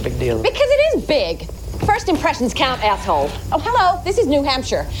making such a big deal of it? Because it is big. First impressions count, asshole. Oh, hello, this is New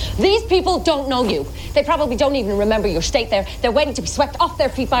Hampshire. These people don't know you. They probably don't even remember your state. They're waiting to be swept off their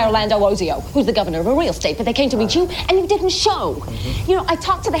feet by Orlando Ozio, who's the governor of a real state, but they came to meet you, and you didn't show. Mm-hmm. I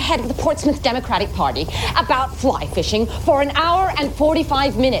talked to the head of the Portsmouth Democratic Party about fly fishing for an hour and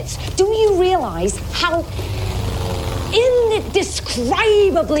 45 minutes. Do you realize how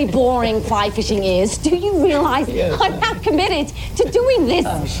indescribably boring fly fishing is? Do you realize I'm not committed to doing this?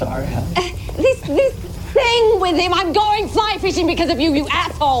 I'm sorry, honey. This thing with him. I'm going fly fishing because of you, you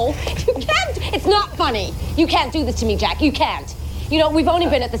asshole. You can't. It's not funny. You can't do this to me, Jack. You can't. We've only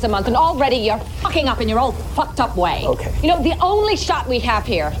been at this a month, and already you're fucking up in your old fucked up way. Okay. The only shot we have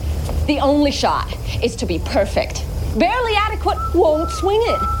here, the only shot is to be perfect. Barely adequate, won't swing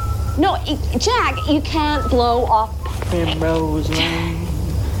it. No, Jack, you can't blow off Primrose Lane,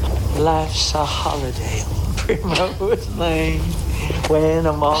 life's a holiday on Primrose Lane. When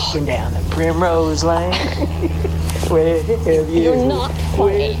I'm walking down the Primrose Lane, where have you? You're not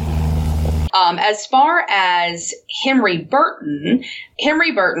funny. As far as Henry Burton,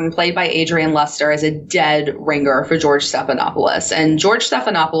 played by Adrian Lester, is a dead ringer for George Stephanopoulos. And George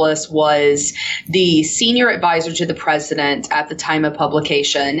Stephanopoulos was the senior advisor to the president at the time of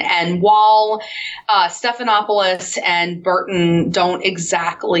publication. And while Stephanopoulos and Burton don't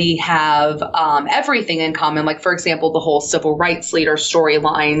exactly have everything in common, like, for example, the whole civil rights leader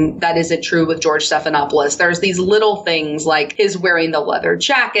storyline, that isn't true with George Stephanopoulos. There's these little things like his wearing the leather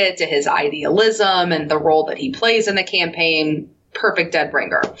jacket to his idealism and the role that he plays in the campaign. Perfect dead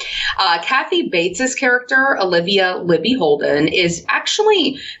ringer. Kathy Bates's character, Olivia Libby Holden, is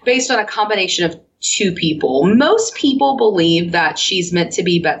actually based on a combination of two people. Most people believe that she's meant to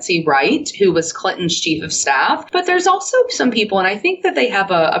be Betsy Wright, who was Clinton's chief of staff. But there's also some people, and I think that they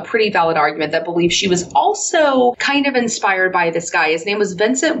have a pretty valid argument, that believe she was also kind of inspired by this guy. His name was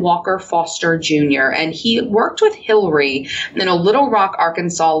Vincent Walker Foster Jr., and he worked with Hillary in a Little Rock,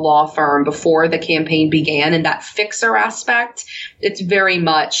 Arkansas law firm before the campaign began. And that fixer aspect, it's very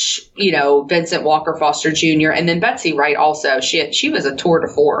much, Vincent Walker Foster Jr. And then Betsy Wright also, she was a tour de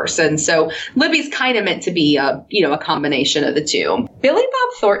force. And so Libby's kind of meant to be a combination of the two. Billy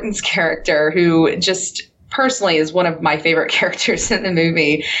Bob Thornton's character, who just personally is one of my favorite characters in the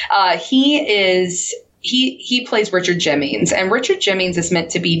movie, he plays Richard Jennings, and Richard Jennings is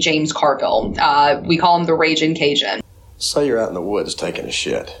meant to be James Carville. We call him the Raging Cajun. Say you're out in the woods taking a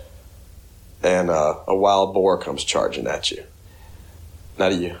shit, and a wild boar comes charging at you. Now,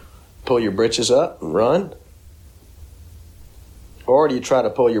 do you pull your britches up and run? Or do you try to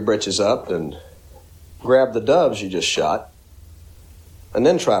pull your britches up and grab the doves you just shot, and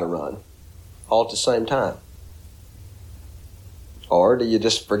then try to run, all at the same time? Or do you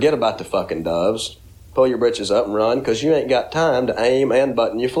just forget about the fucking doves, pull your britches up and run, because you ain't got time to aim and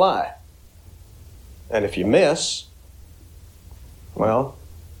button your fly? And if you miss, well,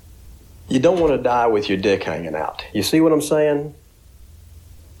 you don't want to die with your dick hanging out. You see what I'm saying?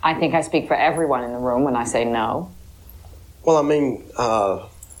 I think I speak for everyone in the room when I say no. Well, I mean,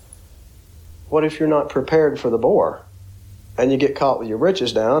 what if you're not prepared for the boar and you get caught with your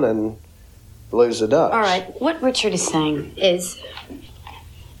britches down and lose the ducks? All right, what Richard is saying is,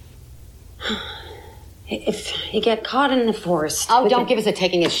 if you get caught in the forest... Oh, don't give us a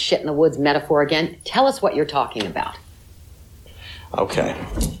taking a shit in the woods metaphor again. Tell us what you're talking about. Okay.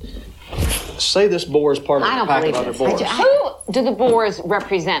 Say this boar is part of a pack of other boars. Who do the boars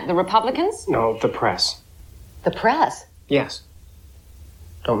represent? The Republicans? No, the press. The press? Yes.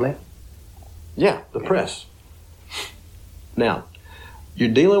 Don't they? Yeah, the press. Now, you're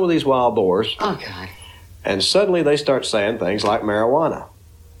dealing with these wild boars. Oh, God. And suddenly they start saying things like marijuana,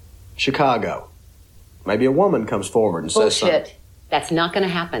 Chicago. Maybe a woman comes forward and says something. Bullshit. That's not going to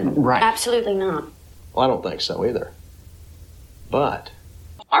happen. Right. Absolutely not. Well, I don't think so either. But...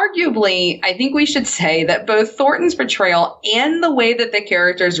 arguably, I think we should say that both Thornton's portrayal and the way that the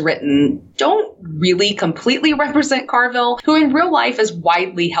character is written don't really completely represent Carville, who in real life is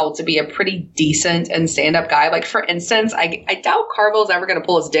widely held to be a pretty decent and stand-up guy. Like, for instance, I doubt Carville's ever going to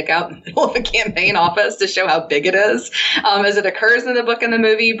pull his dick out in the middle of a campaign office to show how big it is, as it occurs in the book and the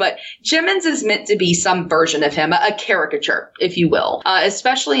movie. But Jennings is meant to be some version of him, a caricature, if you will,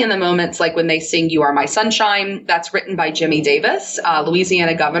 especially in the moments like when they sing You Are My Sunshine. That's written by Jimmy Davis,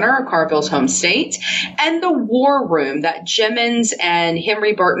 Louisiana governor of Carville's home state. And the war room that Jennings and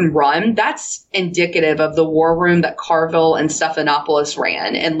Henry Burton run, that's indicative of the war room that Carville and Stephanopoulos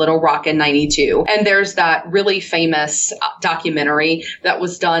ran in Little Rock in 92. And there's that really famous documentary that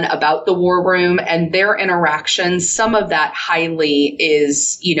was done about the war room and their interactions. Some of that highly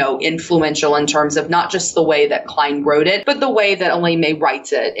is, influential in terms of not just the way that Klein wrote it, but the way that Elaine May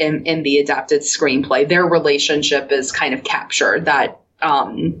writes it in the adapted screenplay. Their relationship is kind of captured,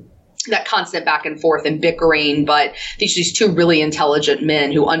 that constant back and forth and bickering, but these two really intelligent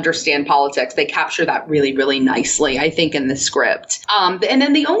men who understand politics, they capture that really, really nicely, I think, in the script. And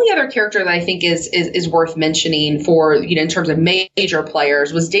then the only other character that I think is worth mentioning for, in terms of major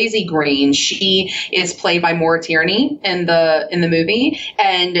players was Daisy Green. She is played by Maura Tierney in the movie,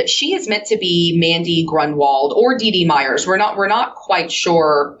 and she is meant to be Mandy Grunwald or Dee Dee Myers. We're not quite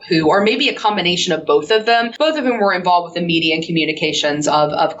sure who, or maybe a combination of both of them. Both of them were involved with the media and communications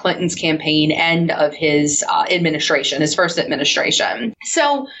of Clinton's campaign and of his administration, his first administration.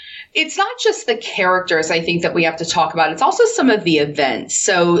 So It's not just the characters, I think, that we have to talk about. It's also some of the events.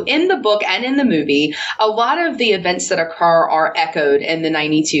 So in the book and in the movie, a lot of the events that occur are echoed in the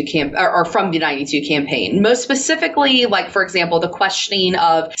 92 or from the 92 campaign. Most specifically, like, for example, the questioning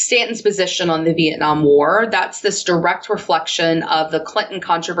of Stanton's position on the Vietnam War. That's this direct reflection of the Clinton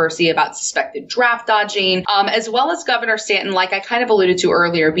controversy about suspected draft dodging, as well as Governor Stanton, like I kind of alluded to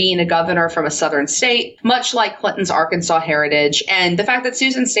earlier, being a governor from a southern state, much like Clinton's Arkansas heritage, and the fact that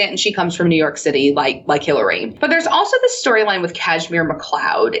Susan Stanton, she comes from New York City, like Hillary. But there's also this storyline with Kashmir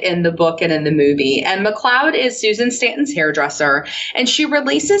McLeod in the book and in the movie. And McLeod is Susan Stanton's hairdresser, and she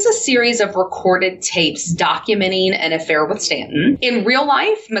releases a series of recorded tapes documenting an affair with Stanton. In real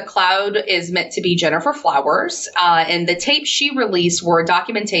life, McLeod is meant to be Jennifer Flowers, and the tapes she released were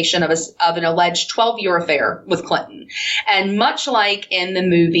documentation of an alleged 12-year affair with Clinton. And much like in the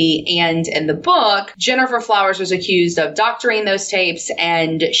movie and in the book, Jennifer Flowers was accused of doctoring those tapes,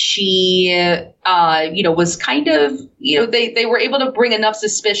 and she, was kind of, they were able to bring enough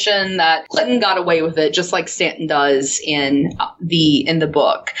suspicion that Clinton got away with it, just like Stanton does in the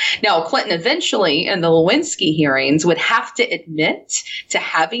book. Now, Clinton eventually, in the Lewinsky hearings, would have to admit to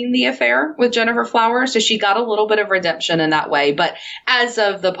having the affair with Jennifer Flowers, so she got a little bit of redemption in that way. But as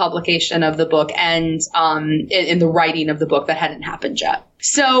of the publication of the book and in the writing of the book, that hadn't happened yet.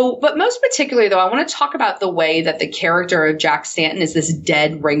 So, but most particularly, though, I want to talk about the way that the character of Jack Stanton is this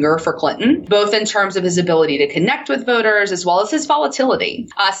dead ringer for Clinton, both in terms of his ability to connect with voters as well as his volatility.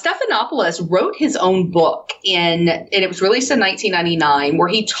 Stephanopoulos wrote his own book and it was released in 1999, where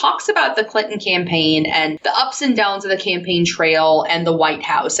he talks about the Clinton campaign and the ups and downs of the campaign trail and the White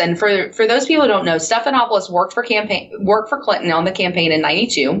House. And for those people who don't know, Stephanopoulos worked for Clinton on the campaign in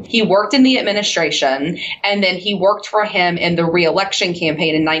 92. He worked in the administration, and then he worked for him in the re-election campaign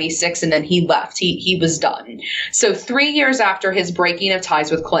in 96, and then he left. He was done. So 3 years after his breaking of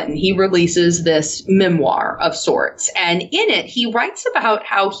ties with Clinton, he releases this memoir of sorts. And in it, he writes about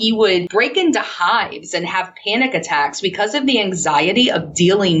how he would break into hives and have panic attacks because of the anxiety of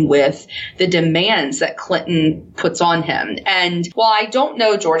dealing with the demands that Clinton puts on him. And while I don't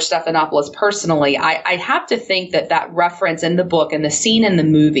know George Stephanopoulos personally, I have to think that reference in the book and the scene in the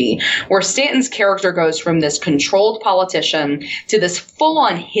movie where Stanton's character goes from this controlled politician to this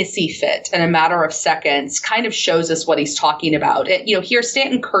full-on hissy fit in a matter of seconds kind of shows us what he's talking about. Here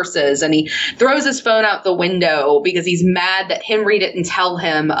Stanton curses and he throws his phone out the window because he's mad that Henry didn't tell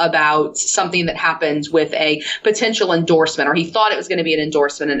him about something that happened with a potential endorsement, or he thought it was going to be an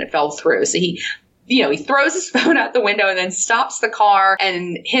endorsement and it fell through. So he throws his phone out the window and then stops the car,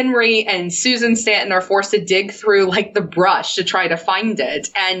 and Henry and Susan Stanton are forced to dig through like the brush to try to find it.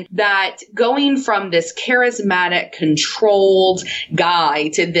 And that going from this charismatic, controlled guy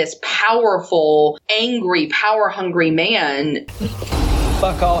to this powerful, angry, power-hungry man.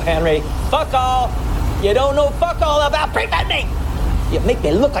 Fuck all, Henry. Fuck all. You don't know fuck all about preventing. You make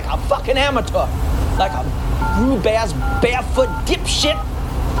me look like a fucking amateur. Like a rube-ass, barefoot dipshit,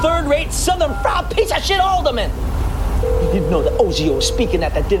 third-rate Southern fried piece of shit alderman. You didn't know that Ozio was speaking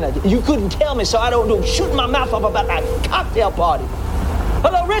at that dinner. You couldn't tell me, so I don't know. Shooting my mouth up about that cocktail party.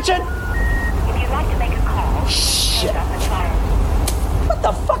 Hello, Richard? If you'd like to make a call, shit. What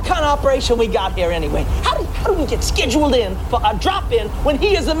the fuck kind of operation we got here anyway? How do we get scheduled in for a drop-in when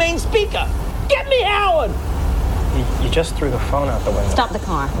he is the main speaker? Get me Howard! You just threw the phone out the window. Stop the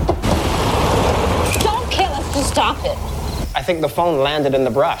car. Don't kill us, just stop it. I think the phone landed in the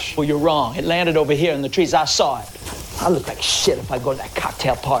brush. Well, you're wrong. It landed over here in the trees. I saw it. I look like shit if I go to that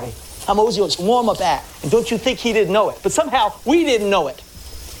cocktail party. I'm Ozio's warm-up act, and don't you think he didn't know it? But somehow, we didn't know it.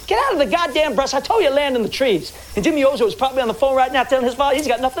 Get out of the goddamn brush. I told you to land in the trees. And Jimmy Ozio is probably on the phone right now telling his father he's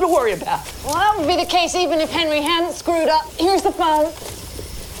got nothing to worry about. Well, that would be the case even if Henry hadn't screwed up. Here's the phone.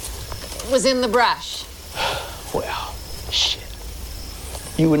 It was in the brush. Well, shit.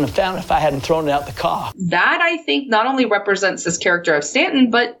 You wouldn't have found it if I hadn't thrown it out the car. That, I think, not only represents this character of Stanton,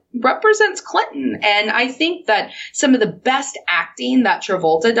 but represents Clinton. And I think that some of the best acting that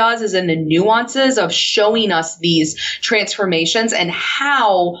Travolta does is in the nuances of showing us these transformations and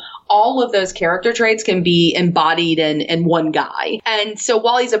how all of those character traits can be embodied in one guy. And so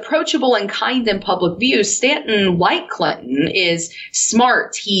while he's approachable and kind in public view, Stanton, like Clinton, is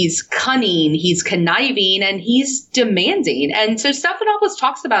smart, he's cunning, he's conniving, and he's demanding. And so Stephanopoulos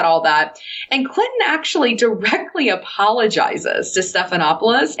talks about all that. And Clinton actually directly apologizes to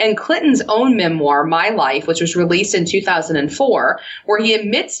Stephanopoulos in Clinton's own memoir, My Life, which was released in 2004, where he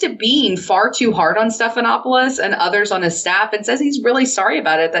admits to being far too hard on Stephanopoulos and others on his staff and says he's really sorry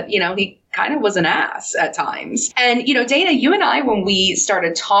about it, that, he kind of was an ass at times. And, Dana, you and I, when we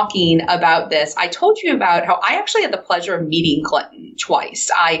started talking about this, I told you about how I actually had the pleasure of meeting Clinton. him twice.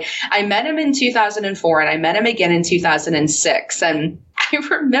 I met him in 2004 and I met him again in 2006. And I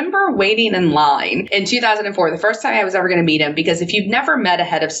remember waiting in line in 2004, the first time I was ever going to meet him, because if you've never met a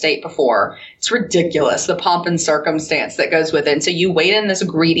head of state before, it's ridiculous, the pomp and circumstance that goes with it. And so you wait in this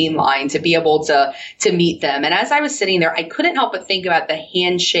greeting line to be able to meet them. And as I was sitting there, I couldn't help but think about the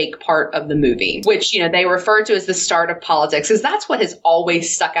handshake part of the movie, which, they refer to as the start of politics, because that's what has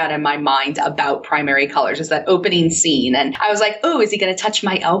always stuck out in my mind about Primary Colors, is that opening scene. And I was like, oh, is he going to touch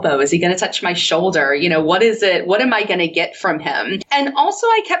my elbow? Is he going to touch my shoulder? What is it? What am I going to get from him? And also,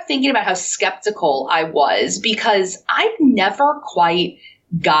 I kept thinking about how skeptical I was, because I've never quite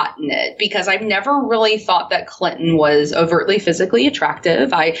gotten it, because I've never really thought that Clinton was overtly physically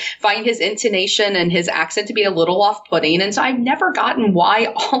attractive. I find his intonation and his accent to be a little off-putting. And so I've never gotten why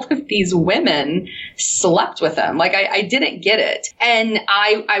all of these women slept with him. Like, I didn't get it. And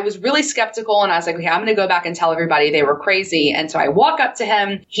I was really skeptical, and I was like, okay, I'm going to go back and tell everybody they were crazy. And so I walk up to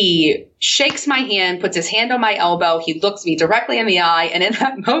him. He shakes my hand, puts his hand on my elbow. He looks me directly in the eye. And in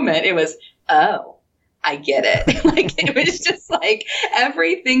that moment, it was, oh, I get it. Like, it was just like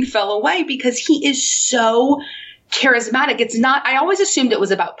everything fell away, because he is so charismatic. It's not, I always assumed it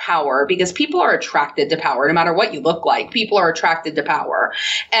was about power, because people are attracted to power. No matter what you look like, people are attracted to power.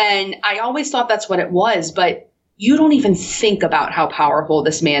 And I always thought that's what it was. But you don't even think about how powerful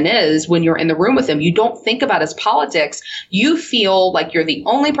this man is when you're in the room with him. You don't think about his politics. You feel like you're the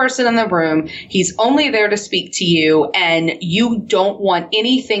only person in the room. He's only there to speak to you, and you don't want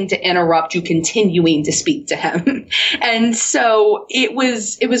anything to interrupt you continuing to speak to him. And so it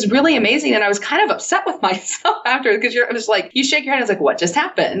was really amazing. And I was kind of upset with myself after, because it was like, you shake your head, it's like, what just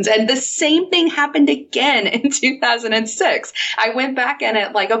happened? And the same thing happened again in 2006. I went back and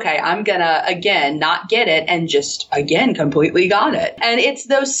it like, okay, I'm gonna again not get it, and just again completely got it. And it's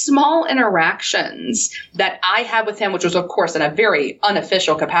those small interactions that I had with him, which was of course in a very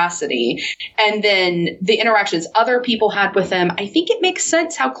unofficial capacity, and then the interactions other people had with him. I think it makes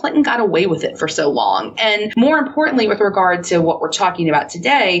sense how Clinton got away with it for so long. And more importantly, with regard to what we're talking about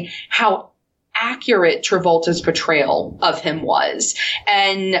today, how accurate Travolta's portrayal of him was.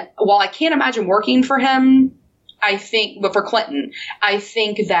 And while I can't imagine working for him, but for Clinton, I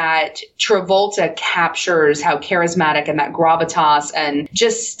think that Travolta captures how charismatic and that gravitas and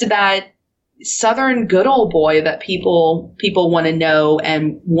just that Southern good old boy that people want to know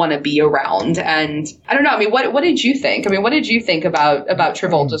and want to be around. And I don't know. I mean, what did you think? I mean, what did you think about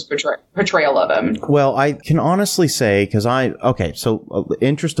Travolta's portrayal of him? Well, I can honestly say, so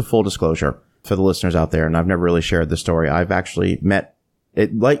interest of full disclosure for the listeners out there, and I've never really shared the story. I've actually met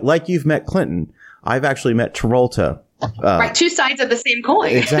it, like you've met Clinton. I've actually met Travolta. Right, two sides of the same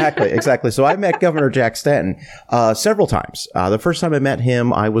coin. Exactly. So I met Governor Jack Stanton several times. The first time I met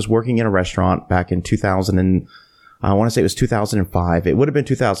him, I was working in a restaurant back in 2000, and I want to say it was 2005. It would have been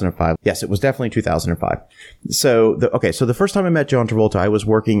 2005. Yes, it was definitely 2005. So the first time I met John Travolta, I was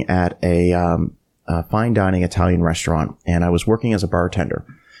working at a fine dining Italian restaurant, and I was working as a bartender.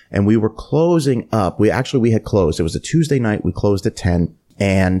 And we were closing up. We had closed. It was a Tuesday night. We closed at 10,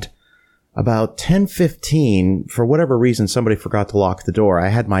 and about 10:15, for whatever reason, somebody forgot to lock the door. I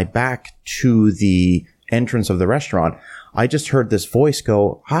had my back to the entrance of the restaurant. I just heard this voice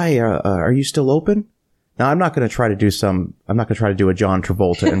go, "Hi, are you still open?" Now, I'm not going to try to do a John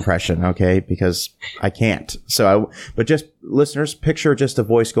Travolta impression, okay? Because I can't. But just listeners, picture just a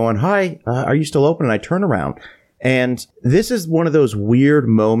voice going, "Hi, are you still open?" And I turn around. And this is one of those weird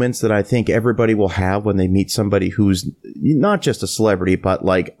moments that I think everybody will have when they meet somebody who's not just a celebrity, but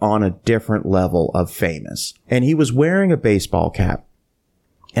like on a different level of famous. And he was wearing a baseball cap.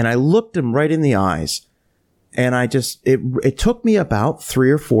 And I looked him right in the eyes. And it took me about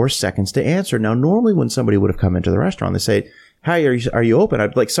 3 or 4 seconds to answer. Now, normally when somebody would have come into the restaurant, they say, "Hi, are you open?"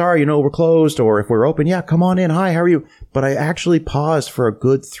 I'd be like, "Sorry, we're closed." Or if we're open, "Yeah, come on in. Hi, how are you?" But I actually paused for a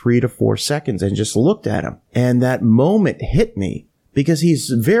good 3 to 4 seconds and just looked at him. And that moment hit me because he's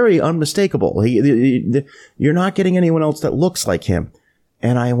very unmistakable. You're not getting anyone else that looks like him.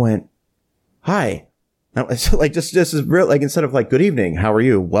 And I went, "Hi." Now, it's like just as real, like instead of like, "Good evening, how are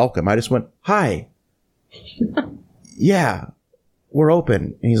you? Welcome." I just went, "Hi." "Yeah, we're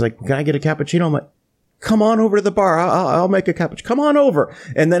open." And he's like, "Can I get a cappuccino?" I'm like, "Come on over to the bar. I'll make a cappuccino. Come on over."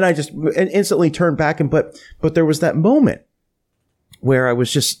 And then I just instantly turned back. But there was that moment where I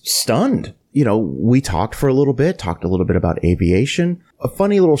was just stunned. We talked for a little bit about aviation. A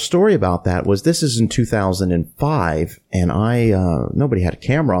funny little story about that was this is in 2005, and nobody had a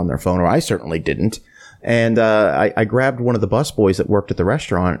camera on their phone, or I certainly didn't. And I grabbed one of the busboys that worked at the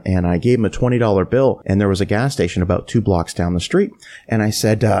restaurant, and I gave him a $20 bill, and there was a gas station about 2 blocks down the street. And I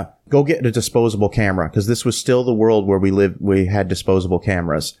said, go get a disposable camera, because this was still the world where we lived. We had disposable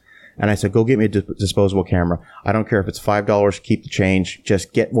cameras. And I said, go get me a disposable camera. I don't care if it's $5, keep the change.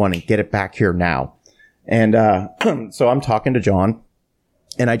 Just get one and get it back here now. And so I'm talking to John,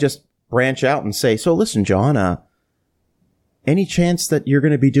 and I just branch out and say, so listen, John, any chance that you're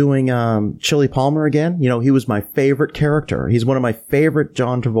going to be doing Chili Palmer again? You know, he was my favorite character. He's one of my favorite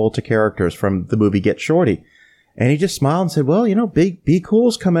John Travolta characters from the movie Get Shorty. And he just smiled and said, well, you know, Be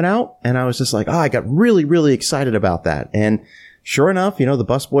Cool's coming out. And I was just like, I got really, really excited about that. And sure enough, you know, the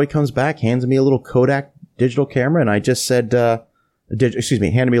busboy comes back, hands me a little Kodak digital camera. And I just said,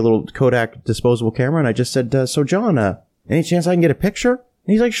 handed me a little Kodak disposable camera. And I just said, so John, any chance I can get a picture?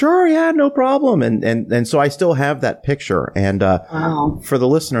 And he's like, sure, yeah, no problem. And so I still have that picture. And wow. For the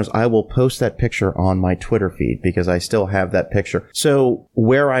listeners, I will post that picture on my Twitter feed because I still have that picture. So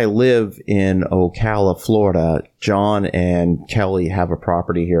where I live in Ocala, Florida, John and Kelly have a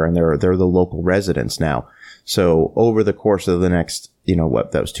property here, and they're the local residents now. So over the course of the next, you know,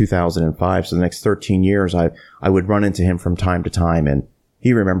 what, that was 2005. So the next 13 years, I would run into him from time to time, and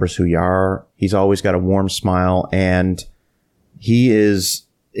he remembers who you are. He's always got a warm smile, and he is,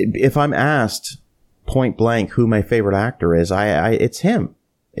 if I'm asked point blank who my favorite actor is, it's him.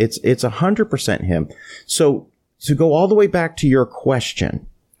 It's 100% him. So to go all the way back to your question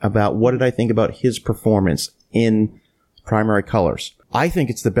about what did I think about his performance in Primary Colors, I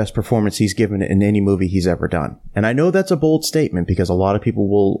think it's the best performance he's given in any movie he's ever done. And I know that's a bold statement because a lot of people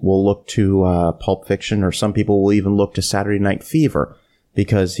will look to Pulp Fiction, or some people will even look to Saturday Night Fever,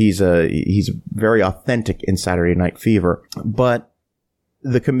 because he's very authentic in Saturday Night Fever. But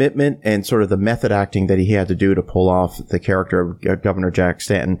the commitment and sort of the method acting that he had to do to pull off the character of Governor Jack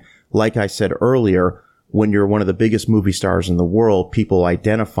Stanton, like I said earlier, when you're one of the biggest movie stars in the world, people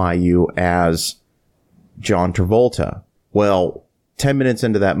identify you as John Travolta. Well, 10 minutes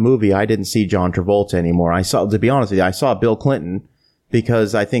into that movie, I didn't see John Travolta anymore. To be honest with you, I saw Bill Clinton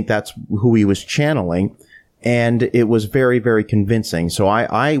because I think that's who he was channeling. And it was very, very convincing. So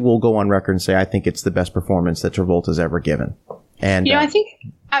I will go on record and say I think it's the best performance that Travolta's ever given. And you know, I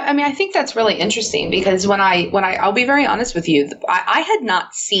think that's really interesting because when I'll be very honest with you, I had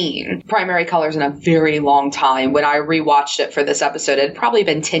not seen Primary Colors in a very long time. When I rewatched it for this episode, it had probably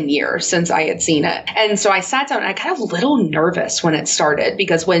been 10 years since I had seen it. And so I sat down and I got a little nervous when it started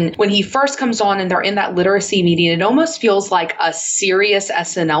because when he first comes on and they're in that literacy meeting, it almost feels like a serious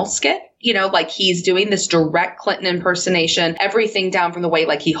SNL skit. You know, like he's doing this direct Clinton impersonation, everything down from the way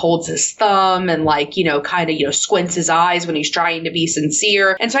like he holds his thumb and like, you know, kind of, you know, squints his eyes when he's trying to be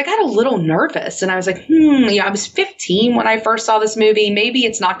sincere. And so I got a little nervous and I was like, you know, I was 15 when I first saw this movie. Maybe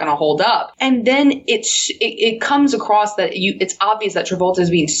it's not going to hold up. And then it comes across that it's obvious that Travolta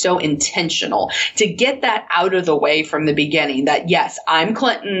is being so intentional to get that out of the way from the beginning that, yes, I'm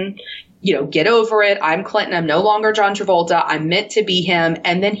Clinton. You know, get over it. I'm Clinton. I'm no longer John Travolta. I'm meant to be him.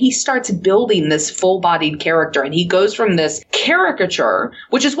 And then he starts building this full-bodied character. And he goes from this caricature,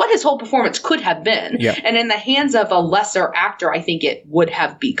 which is what his whole performance could have been. Yeah. And in the hands of a lesser actor, I think it would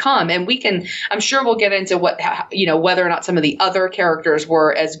have become. And I'm sure we'll get into whether or not some of the other characters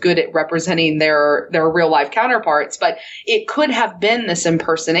were as good at representing their real life counterparts. But it could have been this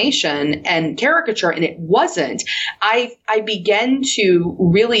impersonation and caricature, and it wasn't. I began to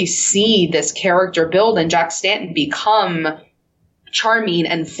really see this character build and Jack Stanton become charming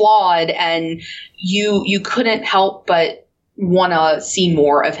and flawed, and you couldn't help but want to see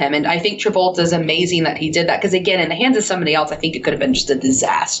more of him. And I think Travolta is amazing that he did that because, again, in the hands of somebody else, I think it could have been just a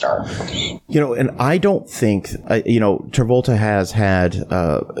disaster. You know, and I don't think, Travolta has had,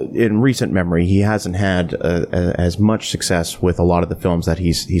 in recent memory, he hasn't had as much success with a lot of the films that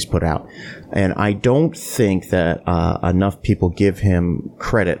he's put out. And I don't think that enough people give him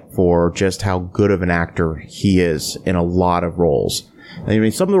credit for just how good of an actor he is in a lot of roles. I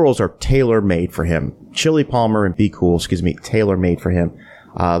mean, some of the roles are tailor-made for him. Chili Palmer and Be Cool, tailor-made for him.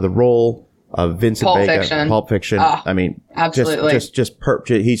 The role of Vincent Vega, Pulp Fiction. I mean, absolutely.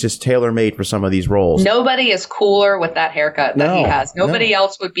 He's just tailor-made for some of these roles. Nobody is cooler with that haircut that he has. Nobody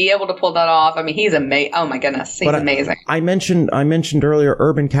else would be able to pull that off. I mean, he's amazing. Oh my goodness, he's amazing. I mentioned earlier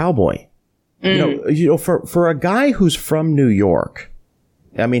Urban Cowboy. You know, for a guy who's from New York,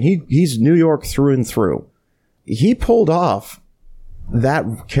 I mean, he's New York through and through. He pulled off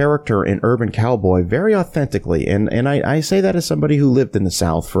that character in Urban Cowboy very authentically. And I say that as somebody who lived in the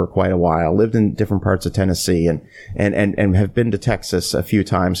South for quite a while, lived in different parts of Tennessee and have been to Texas a few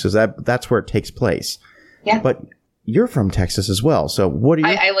times because that's where it takes place. Yeah. But you're from Texas as well. So what are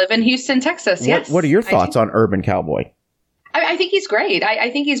you? I live in Houston, Texas. Yes. What are your thoughts on Urban Cowboy? I think he's great. I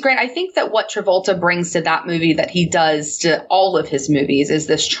think he's great. I think that what Travolta brings to that movie that he does to all of his movies is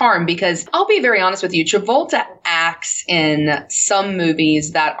this charm, because I'll be very honest with you, Travolta acts in some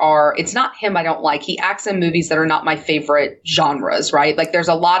movies that are, it's not him I don't like. He acts in movies that are not my favorite genres, right? Like there's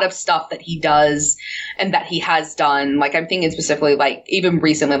a lot of stuff that he does and that he has done. Like I'm thinking specifically like even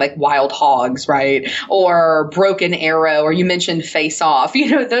recently, like Wild Hogs, right? Or Broken Arrow, or you mentioned Face Off. You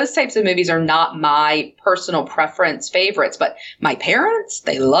know, those types of movies are not my personal preference favorites, but my parents,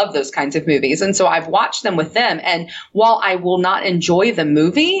 they love those kinds of movies. And so I've watched them with them. And while I will not enjoy the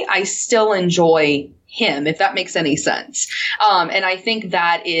movie, I still enjoy him, if that makes any sense. And I think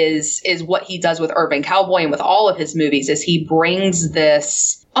that is what he does with Urban Cowboy and with all of his movies, is he brings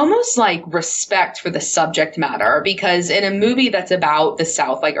this almost like respect for the subject matter, because in a movie that's about the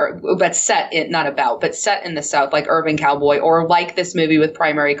South, like, or that's set in, not about, but set in the South, like Urban Cowboy, or like this movie with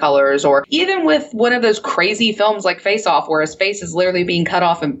Primary Colors, or even with one of those crazy films like Face Off, where his face is literally being cut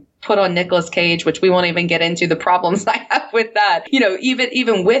off and put on Nicolas Cage, which we won't even get into the problems I have with that. You know,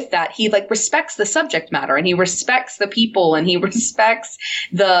 even with that, he like respects the subject matter, and he respects the people, and he respects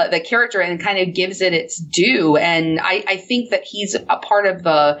the character, and kind of gives it its due. And I think that he's a part of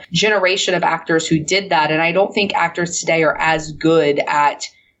the generation of actors who did that. And I don't think actors today are as good at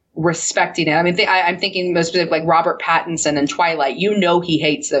respecting it. I mean, I'm thinking most specifically like Robert Pattinson in Twilight. You know, he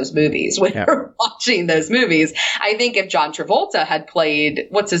hates those movies when you're watching those movies. I think if John Travolta had played,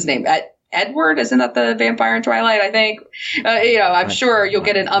 what's his name? Edward, isn't that the vampire in Twilight? I think, you know, I'm sure you'll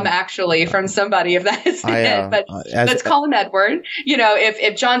get an actually from somebody if that is it. But let's call him Edward. You know,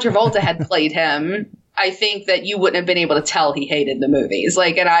 if John Travolta had played him, I think that you wouldn't have been able to tell he hated the movies.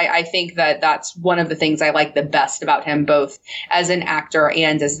 Like, and I think that that's one of the things I like the best about him, both as an actor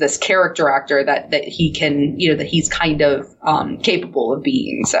and as this character actor that he can, you know, that he's kind of capable of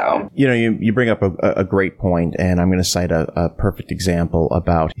being. So, you know, you bring up a great point, and I'm going to cite a perfect example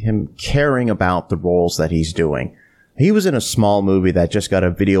about him caring about the roles that he's doing. He was in a small movie that just got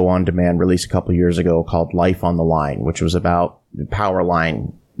a video on demand release a couple years ago called Life on the Line, which was about the power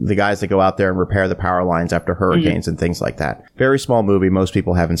line, the guys that go out there and repair the power lines after hurricanes and things like that. Very small movie. Most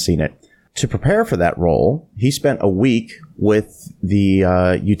people haven't seen it. To prepare for that role, he spent a week with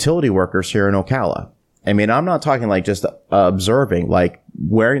the utility workers here in Ocala. I mean, I'm not talking like just observing, like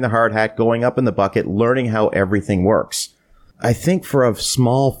wearing the hard hat, going up in the bucket, learning how everything works. I think for a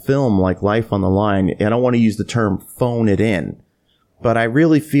small film like Life on the Line, and I don't want to use the term phone it in, but I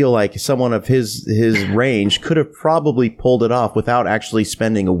really feel like someone of his range could have probably pulled it off without actually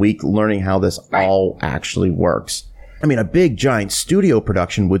spending a week learning how this all actually works. I mean, a big giant studio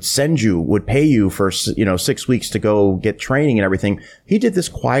production would pay you for, 6 weeks to go get training and everything. He did this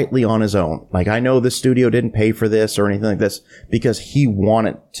quietly on his own. Like, I know the studio didn't pay for this or anything like this because he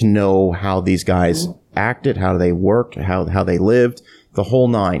wanted to know how these guys acted, how they worked, how they lived, the whole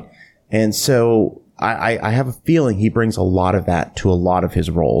nine. And so I have a feeling he brings a lot of that to a lot of his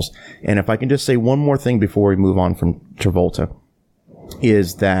roles. And if I can just say one more thing before we move on from Travolta,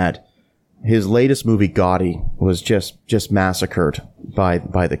 is that his latest movie, Gotti, was just massacred by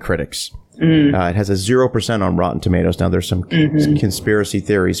the critics. It has a 0% on Rotten Tomatoes. Now, there's some conspiracy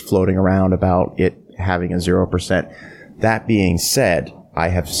theories floating around about it having a 0%. That being said, I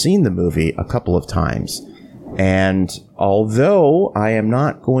have seen the movie a couple of times. And although I am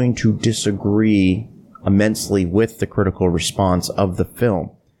not going to disagree immensely with the critical response of the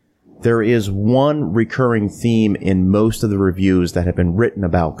film, there is one recurring theme in most of the reviews that have been written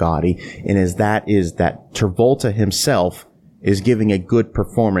about Gotti, and that is that Travolta himself is giving a good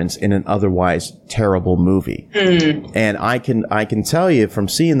performance in an otherwise terrible movie. And I can tell you from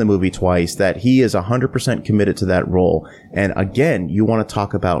seeing the movie twice that he is 100% committed to that role. And again, you want to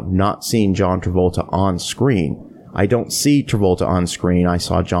talk about not seeing John Travolta on screen. I don't see Travolta on screen. I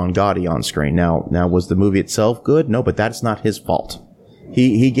saw John Gotti on screen. Now was the movie itself good? No, but that's not his fault.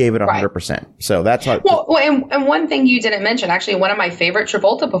 He gave it 100%. So that's how. Well, and one thing you didn't mention, actually, one of my favorite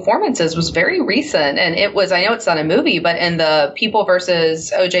Travolta performances was very recent, and it was, I know it's not a movie, but in the People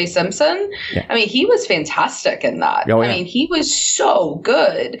versus O.J. Simpson, I mean, he was fantastic in that. I mean, he was so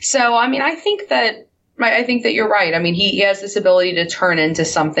good. So, I mean, I think that you're right. I mean, he has this ability to turn into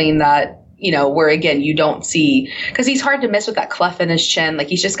something that, you know, where again, you don't see, because he's hard to miss with that cleft in his chin. Like,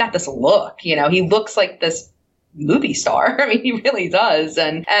 he's just got this look, you know, he looks like this movie star. I mean, he really does.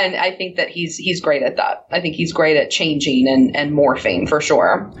 And I think that he's great at that. I think he's great at changing and morphing for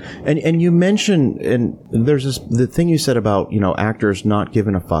sure. And you mentioned, and there's the thing you said about, you know, actors not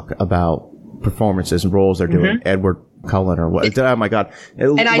giving a fuck about performances and roles they're doing. Edward Cullen or what? Oh my God!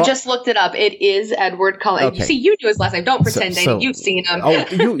 And I just looked it up. It is Edward Cullen. Okay. You see, you knew his last name. Don't pretend, Dana. You've seen him.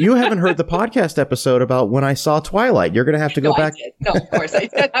 Oh, you haven't heard the podcast episode about when I saw Twilight. You're going to have to go back. I did. No, of course I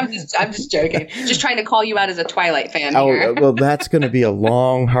did. I'm just joking. Just trying to call you out as a Twilight fan Oh, here. well, that's going to be a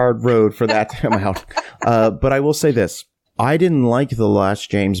long, hard road for that to come out. But I will say this. I didn't like the last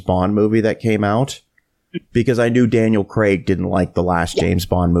James Bond movie that came out because I knew Daniel Craig didn't like the last James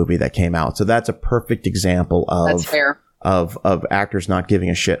Bond movie that came out. So that's a perfect example That's fair. of actors not giving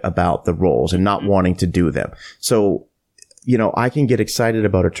a shit about the roles and not wanting to do them. So, you know, I can get excited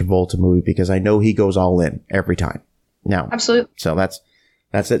about a Travolta movie because I know he goes all in every time. Now, absolutely. So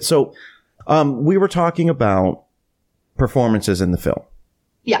that's it. So, we were talking about performances in the film.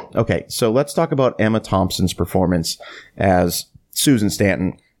 Yeah. Okay. So let's talk about Emma Thompson's performance as Susan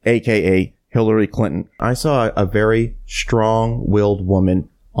Stanton, aka Hillary Clinton. I saw a very strong-willed woman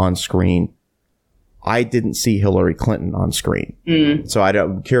on screen. I didn't see Hillary Clinton on screen. So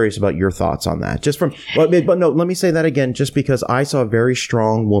I'm curious about your thoughts on that. But no, let me say that again, just because I saw a very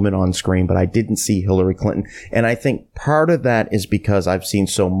strong woman on screen, but I didn't see Hillary Clinton. And I think part of that is because I've seen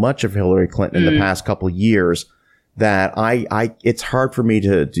so much of Hillary Clinton in the past couple years that it's hard for me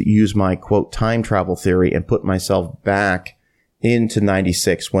to use my quote time travel theory and put myself back into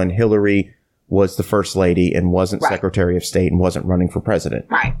 96 when Hillary was the first lady and wasn't Secretary of State and wasn't running for president.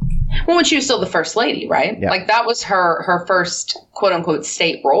 Right. Well, when she was still the first lady, right? Yeah. Like that was her first quote unquote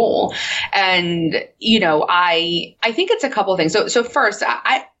state role. And, you know, I think it's a couple of things. So first of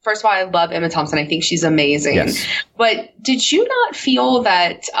all, I love Emma Thompson. I think she's amazing. Yes. But did you not feel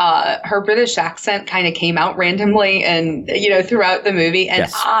that her British accent kind of came out randomly and, you know, throughout the movie? And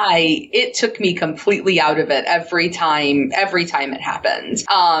Yes. it took me completely out of it every time it happened.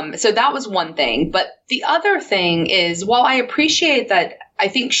 So that was one thing. But the other thing is, while I appreciate that, I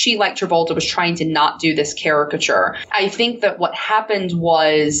think she, like Travolta, was trying to not do this caricature. I think that what happened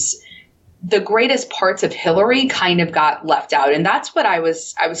was the greatest parts of Hillary kind of got left out. And that's what I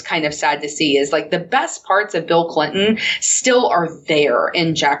was kind of sad to see, is like the best parts of Bill Clinton still are there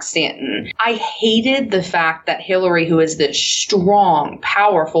in Jack Stanton. I hated the fact that Hillary, who is this strong,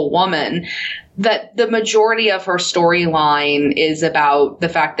 powerful woman, that the majority of her storyline is about the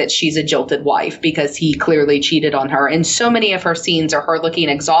fact that she's a jilted wife because he clearly cheated on her. And so many of her scenes are her looking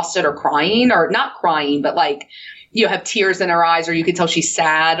exhausted or crying, or not crying, but like, you have tears in her eyes, or you can tell she's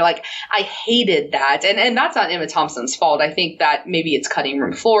sad. Like, I hated that. And that's not Emma Thompson's fault. I think that maybe it's cutting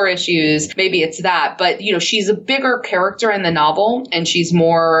room floor issues. Maybe it's that. But, you know, she's a bigger character in the novel, and she's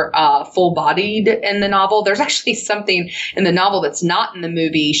more full-bodied in the novel. There's actually something in the novel that's not in the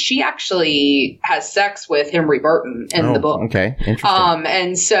movie. She actually has sex with Henry Burton in the book. Okay. Interesting.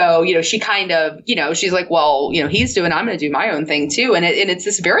 And so, you know, she kind of, you know, she's like, well, you know, he's doing, I'm going to do my own thing too. And it's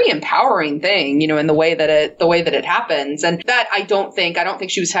this very empowering thing, you know, in the way that it happens. And that I don't think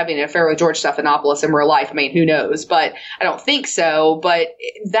she was having an affair with George Stephanopoulos in real life. I mean, who knows, but I don't think so. But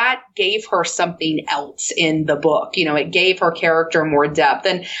that gave her something else in the book. You know, it gave her character more depth.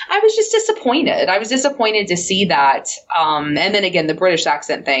 And I was just disappointed. I was disappointed to see that. And then again, the British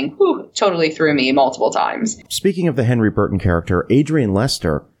accent thing, totally threw me multiple times. Speaking of the Henry Burton character, Adrian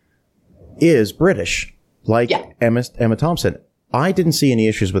Lester is British, like Emma Thompson. I didn't see any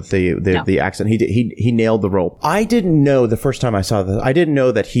issues with the accent. He nailed the role. I didn't know the first time I saw this. I didn't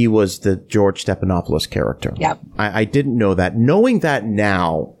know that he was the George Stephanopoulos character. Yeah. I didn't know that. Knowing that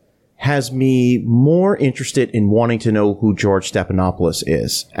now has me more interested in wanting to know who George Stephanopoulos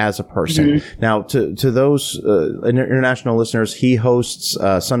is as a person. Mm-hmm. Now, to those international listeners, he hosts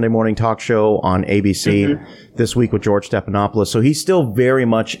a Sunday morning talk show on ABC this week with George Stephanopoulos. So he's still very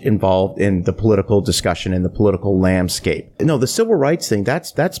much involved in the political discussion and the political landscape. No, the civil rights thing,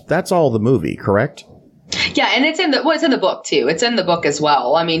 that's all the movie, correct? Yeah, and it's in the book too. It's in the book as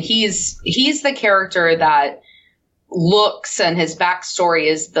well. I mean, he's the character that looks, and his backstory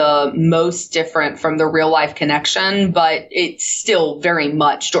is the most different from the real life connection, but it's still very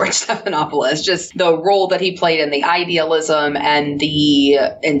much George Stephanopoulos. Just the role that he played, and the idealism and the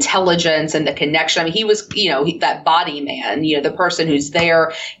intelligence and the connection. I mean, he was, you know, that body man, you know, the person who's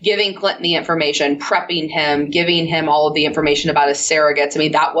there giving Clinton the information, prepping him, giving him all of the information about his surrogates. I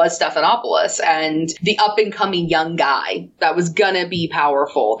mean, that was Stephanopoulos. And the up and coming young guy that was gonna be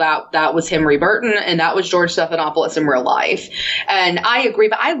powerful, that was Henry Burton, and that was George Stephanopoulos in real life. And I agree,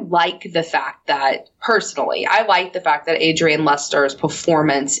 but I like the fact that, personally, Adrian Lester's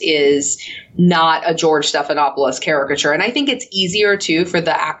performance is not a George Stephanopoulos caricature. And I think it's easier too for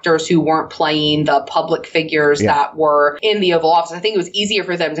the actors who weren't playing the public figures that were in the Oval Office. I think it was easier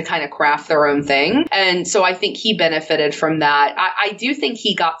for them to kind of craft their own thing. And so I think he benefited from that. I do think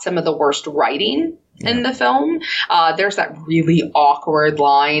he got some of the worst writing in the film. There's that really awkward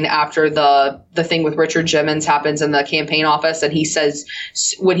line after the thing with Richard Jimmins happens in the campaign office, and he says,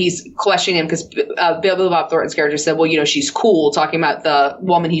 when he's questioning him, because Billy Bob Thornton's character said, well, you know, she's cool, talking about the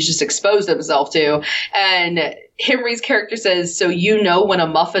woman he's just exposed himself to. And Henry's character says, so you know when a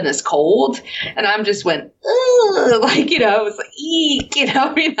muffin is cold? And I'm just went, ugh, like, you know, it was like, eek, you know,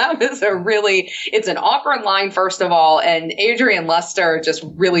 I mean, that was it's an awkward line, first of all, and Adrian Lester just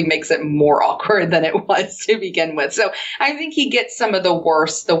really makes it more awkward than it was to begin with. So I think he gets some of the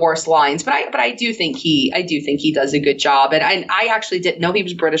worst lines, but I do think he does a good job. And I actually didn't know he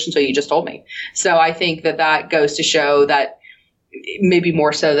was British until you just told me. So I think that goes to show that maybe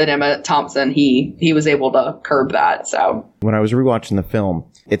more so than Emma Thompson, he was able to curb that. So when I was rewatching the film,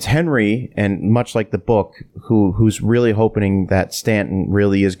 it's Henry, and much like the book, who's really hoping that Stanton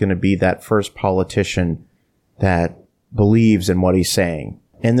really is going to be that first politician that believes in what he's saying.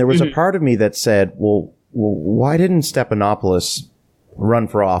 And there was a part of me that said, well, why didn't Stephanopoulos run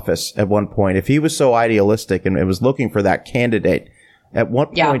for office at one point? If he was so idealistic and was looking for that candidate, at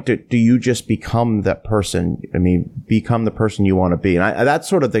what point do you just become that person? I mean, become the person you want to be. And that's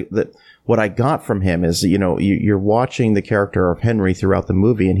sort of the what I got from him is, you know, you're watching the character of Henry throughout the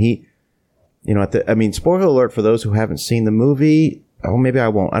movie, and he, you know, spoiler alert for those who haven't seen the movie. Oh, maybe I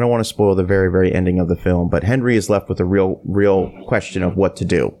won't. I don't want to spoil the very, very ending of the film, but Henry is left with a real question of what to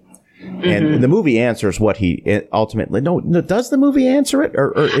do. And the movie answers what he ultimately. No, does the movie answer it?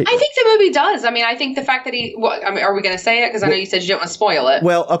 I think the movie does. I mean, I think the fact that are we going to say it? Because I know you said you don't want to spoil it.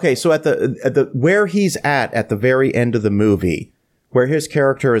 Well, okay. So at the where he's at the very end of the movie, where his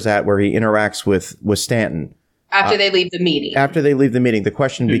character is at, where he interacts with Stanton. After they leave the meeting. After they leave the meeting, the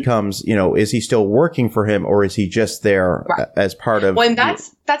question becomes, you know, is he still working for him, or is he just there as part of... Well, and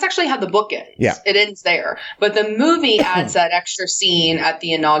that's actually how the book ends. Yeah. It ends there. But the movie adds that extra scene at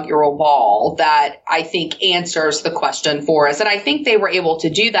the inaugural ball that I think answers the question for us. And I think they were able to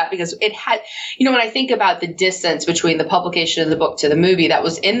do that because it had, you know, when I think about the distance between the publication of the book to the movie, that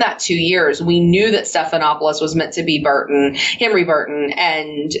was in that 2 years, we knew that Stephanopoulos was meant to be Henry Burton,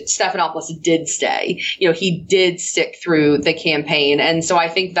 and Stephanopoulos did stay. You know, he did stick through the campaign. And so I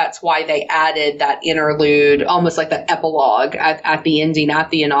think that's why they added that interlude, almost like that epilogue at the ending, at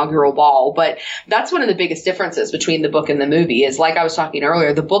the inaugural ball. But that's one of the biggest differences between the book and the movie is, like I was talking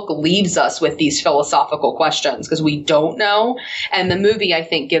earlier, the book leaves us with these philosophical questions because we don't know. And the movie, I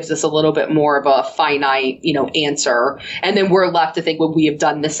think, gives us a little bit more of a finite, you know, answer. And then we're left to think, would we have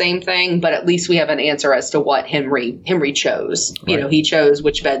done the same thing? But at least we have an answer as to what Henry chose. Right. You know, he chose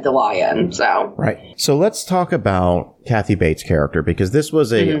which bed to lie in. So. Right. So let's talk about Kathy Bates' character, because this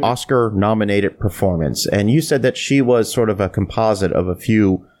was a Oscar-nominated performance, and you said that she was sort of a composite of a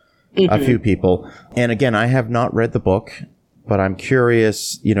few people. And again, I have not read the book, but I'm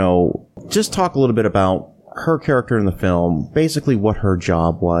curious, you know, just talk a little bit about her character in the film, basically what her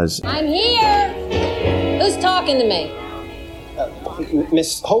job was. I'm here. Who's talking to me?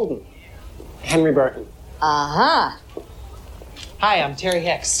 Miss Holden. Henry Burton. Uh-huh. Hi, I'm Terry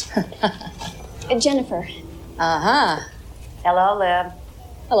Hicks. Jennifer. Uh-huh. Hello, Lib.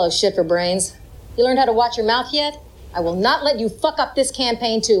 Hello, shit for brains. You learned how to watch your mouth yet? I will not let you fuck up this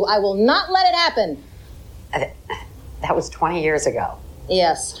campaign, too. I will not let it happen. That was 20 years ago.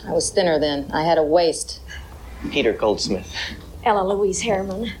 Yes, I was thinner then. I had a waist. Peter Goldsmith. Ella Louise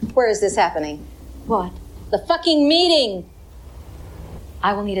Harriman. Where is this happening? What? The fucking meeting!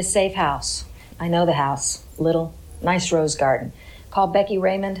 I will need a safe house. I know the house. Little, nice rose garden. Call Becky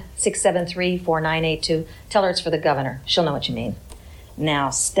Raymond, 673-4982. Tell her it's for the governor. She'll know what you mean. Now,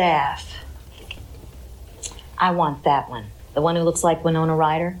 staff. I want that one. The one who looks like Winona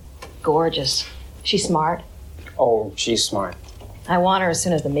Ryder. Gorgeous. She's smart. Oh, she's smart. I want her as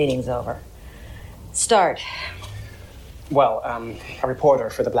soon as the meeting's over. Start. Well, a reporter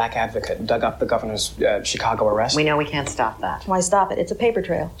for the Black Advocate dug up the governor's Chicago arrest. We know we can't stop that. Why stop it? It's a paper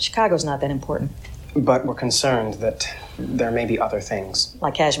trail. Chicago's not that important. But we're concerned that there may be other things.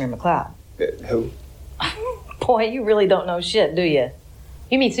 Like Kashmir McLeod. Who? Boy, you really don't know shit, do you?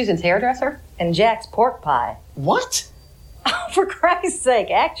 You mean Susan's hairdresser? And Jack's pork pie. What? Oh, for Christ's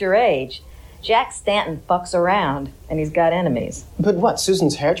sake, act your age. Jack Stanton fucks around, and he's got enemies. But what,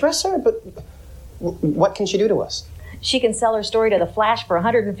 Susan's hairdresser? But what can she do to us? She can sell her story to the Flash for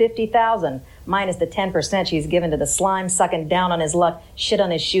 $150,000, minus the 10% she's given to the slime-sucking down on his luck,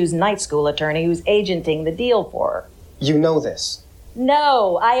 shit-on-his-shoes night school attorney who's agenting the deal for her. You know this?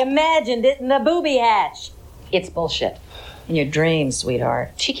 No, I imagined it in the booby hatch. It's bullshit. In your dreams,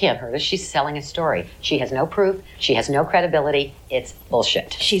 sweetheart. She can't hurt us. She's selling a story. She has no proof. She has no credibility. It's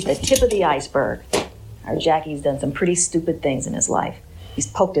bullshit. She's the tip of the iceberg. Our Jackie's done some pretty stupid things in his life. He's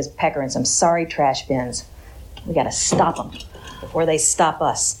poked his pecker in some sorry trash bins. We gotta stop them before they stop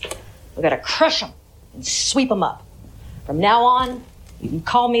us. We gotta crush them and sweep them up. From now on, you can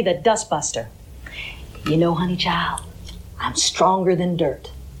call me the Dustbuster. You know, honey child, I'm stronger than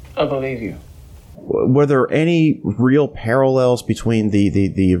dirt. I believe you. Were there any real parallels between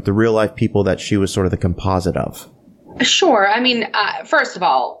the real life people that she was sort of the composite of? Sure. I mean, first of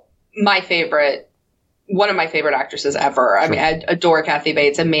all, one of my favorite actresses ever. I mean, I adore Kathy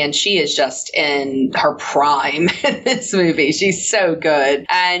Bates, and man, she is just in her prime in this movie. She's so good.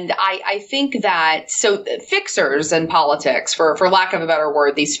 And I think that, so fixers in politics, for lack of a better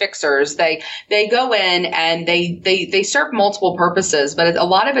word, these fixers, they go in and they serve multiple purposes, but a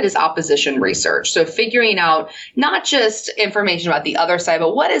lot of it is opposition research. So figuring out not just information about the other side,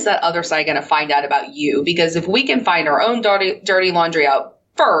 but what is that other side going to find out about you? Because if we can find our own dirty laundry out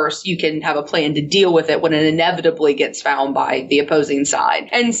first, you can have a plan to deal with it when it inevitably gets found by the opposing side.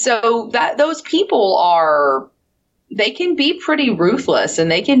 And so that those people they can be pretty ruthless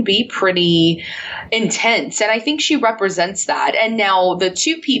and they can be pretty intense. And I think she represents that. And now the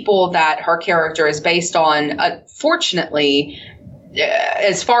two people that her character is based on, fortunately,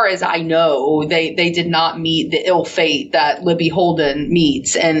 as far as I know, they did not meet the ill fate that Libby Holden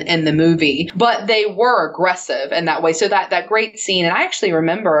meets in the movie, but they were aggressive in that way. So that great scene, and I actually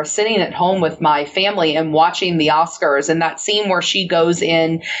remember sitting at home with my family and watching the Oscars, and that scene where she goes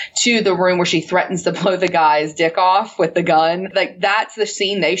in to the room where she threatens to blow the guy's dick off with the gun. Like, that's the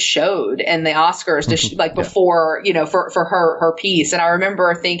scene they showed in the Oscars, before, for her piece. And I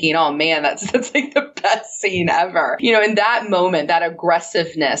remember thinking, oh man, that's like the best scene ever. In that moment, that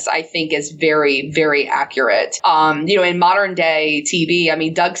aggressiveness, I think, is very, very accurate. In modern day TV, I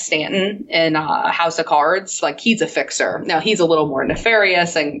mean, Doug Stanton in House of Cards, like, he's a fixer. Now, he's a little more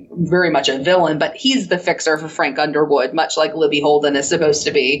nefarious and very much a villain, but he's the fixer for Frank Underwood, much like Libby Holden is supposed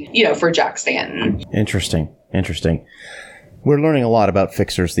to be, for Jack Stanton. Interesting. We're learning a lot about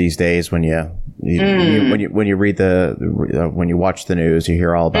fixers these days. When you read when you watch the news, you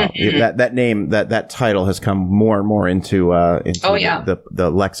hear all about that name. That title has come more and more into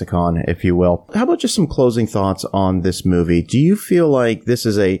the lexicon, if you will. How about just some closing thoughts on this movie? Do you feel like this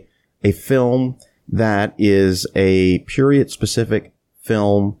is a film that is a period specific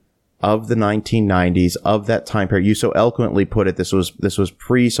film of the 1990s, of that time period? You so eloquently put it. This was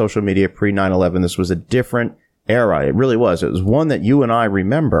pre-social media, pre-9/11. This was a different era. It really was. It was one that you and I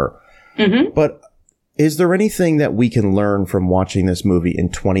remember. Mm-hmm. But is there anything that we can learn from watching this movie in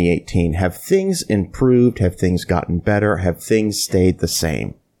 2018? Have things improved? Have things gotten better? Have things stayed the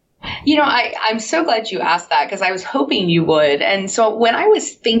same? I'm so glad you asked that, because I was hoping you would. And so when I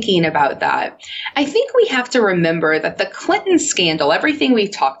was thinking about that, I think we have to remember that the Clinton scandal, everything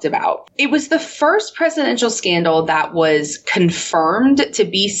we've talked about, it was the first presidential scandal that was confirmed to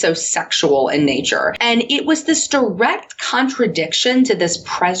be so sexual in nature. And it was this direct contradiction to this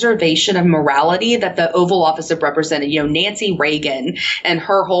preservation of morality that the Oval Office of Representatives, Nancy Reagan and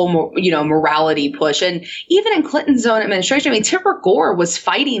her whole, morality push. And even in Clinton's own administration, I mean, Tipper Gore was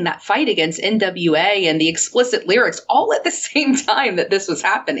fighting that fight against NWA and the explicit lyrics all at the same time that this was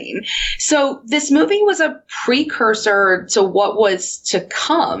happening. So this movie was a precursor to what was to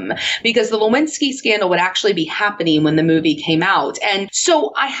come, because the Lewinsky scandal would actually be happening when the movie came out. And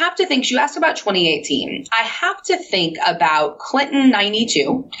so I have to think, you asked about 2018, I have to think about Clinton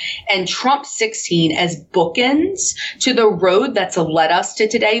 92 and Trump 16 as bookends to the road that's led us to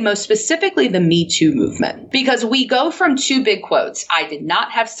today, most specifically the Me Too movement. Because we go from two big quotes, I did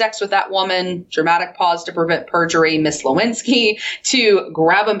not have sex with that woman, dramatic pause to prevent perjury, Miss Lewinsky, to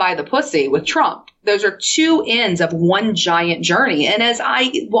grab him by the pussy with Trump. Those are two ends of one giant journey. And as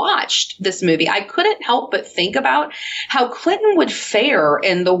I watched this movie, I couldn't help but think about how Clinton would fare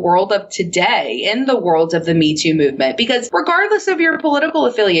in the world of today, in the world of the Me Too movement. Because regardless of your political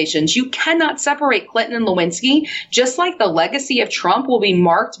affiliations, you cannot separate Clinton and Lewinsky, just like the legacy of Trump will be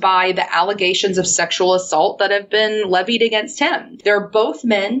marked by the allegations of sexual assault that have been levied against him. They're both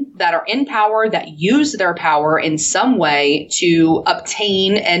men that are in power, that use their power in some way to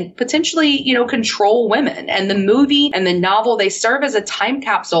obtain and potentially, control women. And the movie and the novel, they serve as a time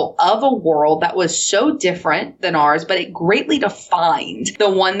capsule of a world that was so different than ours, but it greatly defined the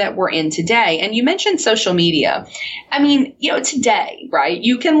one that we're in today. And you mentioned social media. I mean, today, right?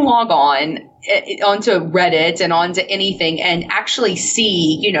 You can log onto Reddit and onto anything and actually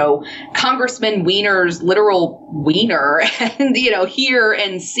see, Congressman Weiner's literal wiener and, hear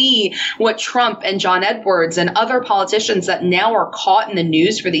and see what Trump and John Edwards and other politicians that now are caught in the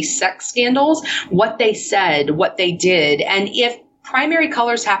news for these sex scandals, what they said, what they did. And if primary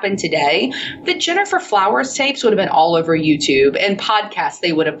colors happened today, the Jennifer Flowers tapes would have been all over YouTube and podcasts.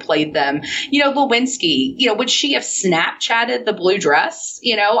 They would have played them. Lewinsky, would she have Snapchatted the blue dress?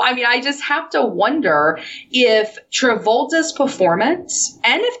 I just have to wonder if Travolta's performance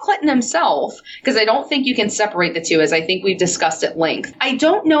and if Clinton himself, because I don't think you can separate the two, as I think we've discussed at length. I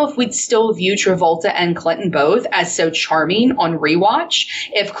don't know if we'd still view Travolta and Clinton both as so charming on rewatch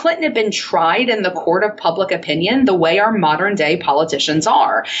if Clinton had been tried in the court of public opinion the way our modern day politicians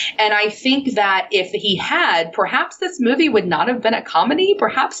are. And I think that if he had, perhaps this movie would not have been a comedy.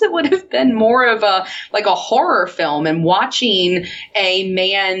 Perhaps it would have been more of a horror film, and watching a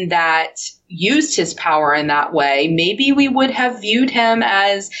man that used his power in that way, maybe we would have viewed him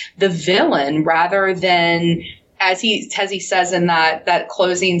as the villain rather than, as he says in that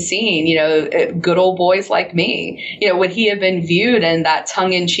closing scene, good old boys like me. Would he have been viewed in that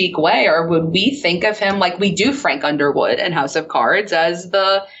tongue-in-cheek way, or would we think of him like we do Frank Underwood in House of Cards as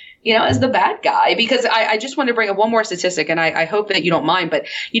the bad guy? Because I just want to bring up one more statistic, and I hope that you don't mind, but,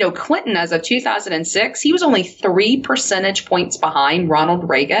 Clinton, as of 2006, he was only 3 percentage points behind Ronald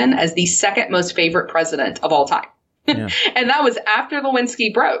Reagan as the second most favorite president of all time. Yeah. And that was after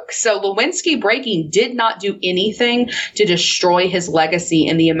Lewinsky broke. So Lewinsky breaking did not do anything to destroy his legacy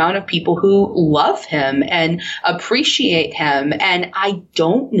and the amount of people who love him and appreciate him. And I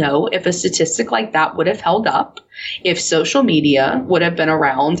don't know if a statistic like that would have held up if social media would have been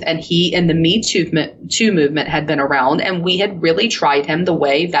around and he and the Me Too movement had been around, and we had really tried him the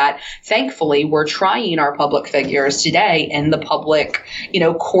way that, thankfully, we're trying our public figures today in the public,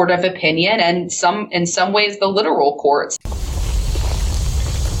 court of opinion, and in some ways the literal courts.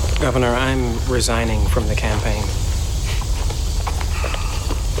 Governor, I'm resigning from the campaign.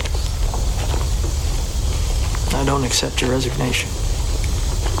 I don't accept your resignation.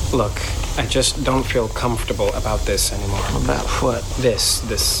 Look, I just don't feel comfortable about this anymore. About what? This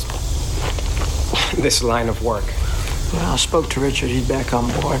line of work. Well, I spoke to Richard. He's back on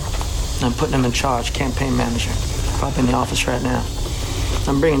board. I'm putting him in charge, campaign manager. Probably in the office right now.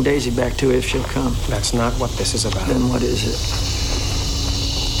 I'm bringing Daisy back too if she'll come. That's not what this is about. Then what is it?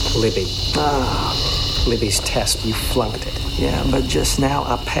 Libby. Libby's test. You flunked it. Yeah, but just now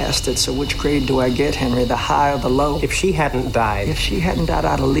I passed it, so which grade do I get, Henry? The high or the low? If she hadn't died... If she hadn't died,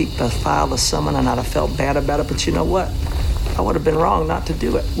 I'd have leaked the file this summer and I'd have felt bad about it, but you know what? I would have been wrong not to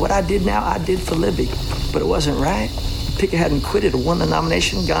do it. What I did now, I did for Libby, but it wasn't right. Pickett hadn't quitted or won the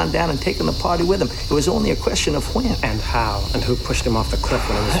nomination, gone down and taken the party with him. It was only a question of when. And how, and who pushed him off the cliff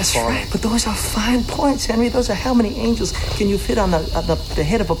when he was falling. That's right, but those are fine points, Henry. Those are how many angels can you fit on the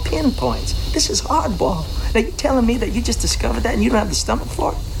head of a pin points. This is hardball. Now, you telling me that you just discovered that and you don't have the stomach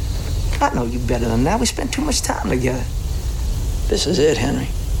for it? I know you better than that. We spent too much time together. This is it, Henry.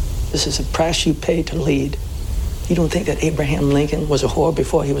 This is the price you pay to lead. You don't think that Abraham Lincoln was a whore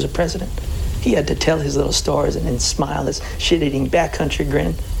before he was a president? He had to tell his little stories and then smile his shit-eating backcountry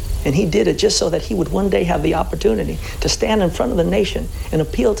grin. And he did it just so that he would one day have the opportunity to stand in front of the nation and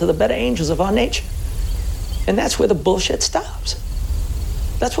appeal to the better angels of our nature. And that's where the bullshit stops.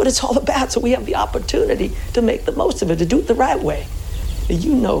 That's what it's all about. So we have the opportunity to make the most of it, to do it the right way. And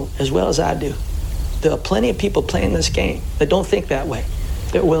you know as well as I do, there are plenty of people playing this game that don't think that way.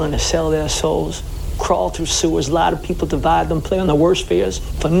 They're willing to sell their souls, crawl through sewers, lie to people, divide them, play on the worst fears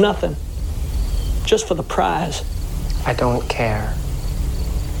for nothing. Just for the prize. I don't care.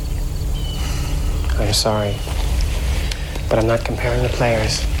 I'm sorry, but I'm not comparing the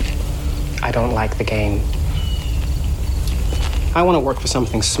players. I don't like the game. I want to work for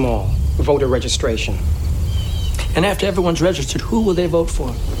something small, voter registration. And after everyone's registered, who will they vote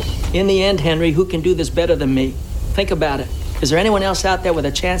for? In the end, Henry, who can do this better than me? Think about it. Is there anyone else out there with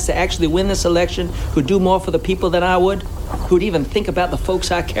a chance to actually win this election who'd do more for the people than I would? Who'd even think about the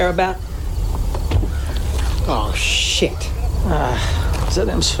folks I care about? Oh, shit. Is that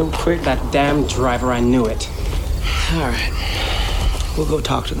them so quick? That damn driver, I knew it. All right. We'll go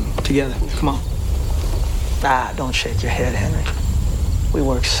talk to them together. Come on. Don't shake your head, Henry. We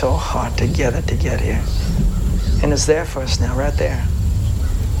worked so hard together to get here. And it's there for us now, right there.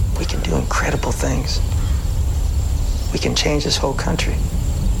 We can do incredible things. We can change this whole country.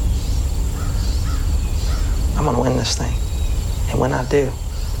 I'm gonna win this thing. And when I do,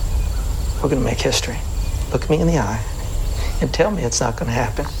 we're gonna make history. Look me in the eye and tell me it's not gonna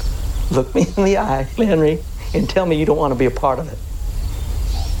happen. Look me in the eye, Henry, and tell me you don't want to be a part of it.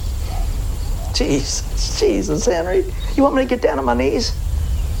 Jesus, Henry. You want me to get down on my knees?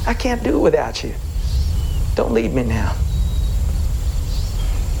 I can't do it without you. Don't leave me now.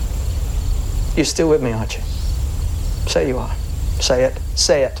 You're still with me, aren't you? Say you are. Say it.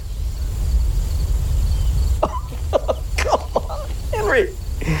 Say it. Oh, come on. hungry.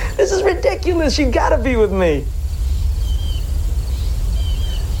 This is ridiculous. You gotta be with me.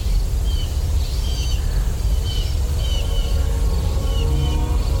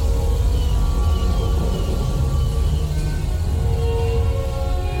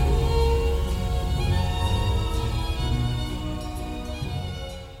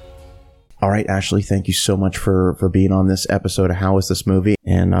 All right, Ashley, thank you so much for being on this episode of How Is This Movie?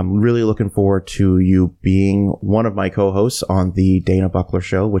 And I'm really looking forward to you being one of my co-hosts on the Dana Buckler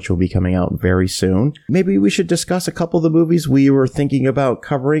Show, which will be coming out very soon. Maybe we should discuss a couple of the movies we were thinking about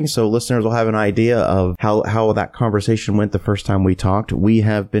covering so listeners will have an idea of how that conversation went the first time we talked. We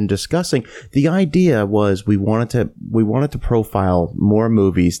have been discussing, the idea was we wanted to profile more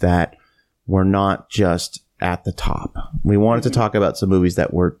movies that were not just at the top. We wanted to talk about some movies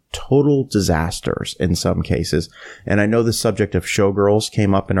that were total disasters in some cases. And I know the subject of Showgirls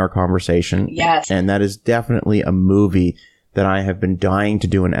came up in our conversation. Yes. And that is definitely a movie that I have been dying to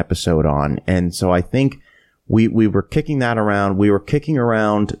do an episode on. And so I think we were kicking that around. We were kicking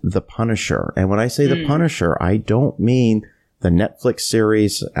around The Punisher. And when I say The Punisher, I don't mean the Netflix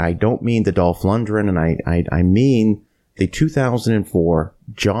series. I don't mean the Dolph Lundgren. And I mean the 2004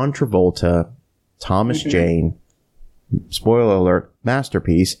 John Travolta, Thomas Jane, spoiler alert,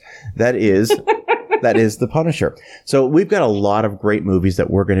 masterpiece, that is The Punisher. So we've got a lot of great movies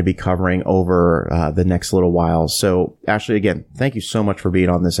that we're going to be covering over the next little while. So Ashley, again, thank you so much for being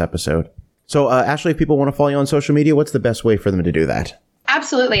on this episode. So Ashley, if people want to follow you on social media, what's the best way for them to do that?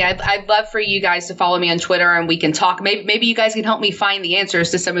 Absolutely. I'd love for you guys to follow me on Twitter and we can talk. Maybe you guys can help me find the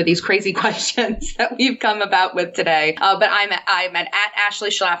answers to some of these crazy questions that we've come about with today. But I'm at Ashley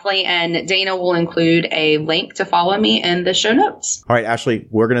Schlafly, and Dana will include a link to follow me in the show notes. All right, Ashley,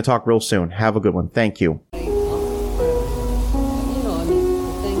 we're going to talk real soon. Have a good one. Thank you. I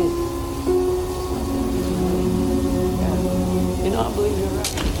believe you're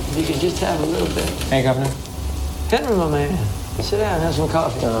right. If you could just have a little bit. Hey, Governor. Henry, my man. Sit down and have some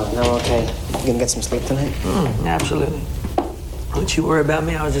coffee. No, I'm okay. You gonna get some sleep tonight? Absolutely. Don't you worry about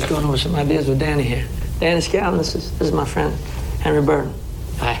me. I was just going over some ideas with Danny here. Danny Scallon, this is my friend, Henry Burton.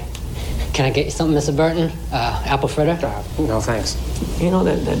 Hi. Can I get you something, Mr. Burton? Apple fritter? No, thanks. You know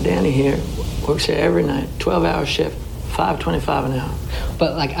that Danny here works here every night, 12-hour shift, $5.25 an hour.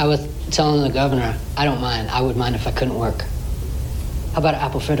 But like I was telling the governor, I don't mind. I would mind if I couldn't work. How about an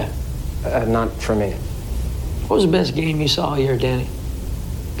apple fritter? Not for me. What was the best game you saw all year, Danny?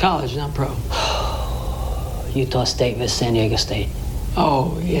 College, not pro. Utah State vs. San Diego State.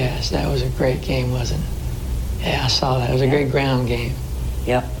 Oh, yes, that was a great game, wasn't it? Yeah, I saw that. It was a great ground game.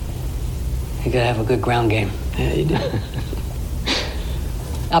 Yep. You gotta have a good ground game. Yeah, you do.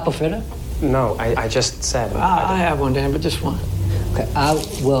 Apple fritter? No, I just said. I have one, Danny, but just one. Okay, I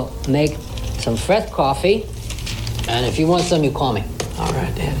will make some fresh coffee, and if you want some, you call me. All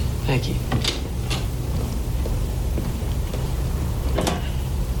right, Danny. Thank you.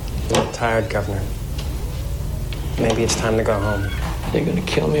 I'm tired, Governor. Maybe it's time to go home. They're gonna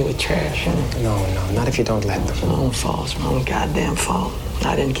kill me with trash. No, not if you don't let them. It's my own fault. It's my own goddamn fault.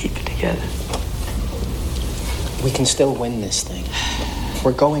 I didn't keep it together. We can still win this thing.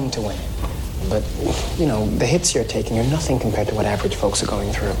 We're going to win it. But, the hits you're taking are nothing compared to what average folks are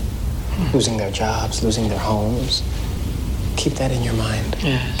going through. Losing their jobs, losing their homes. Keep that in your mind.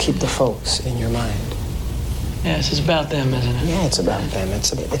 Yes. Keep the folks in your mind. Yes, it's about them, isn't it? Yeah, it's about them.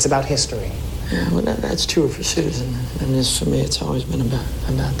 It's about history. Yeah, well, that's true for Susan. And this, for me, it's always been about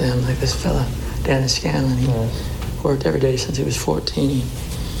them. Like this fella, Danny Scanlon, he worked every day since he was 14. He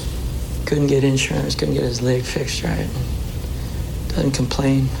couldn't get insurance, couldn't get his leg fixed right. Doesn't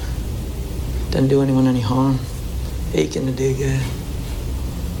complain. Doesn't do anyone any harm. Aching to do good.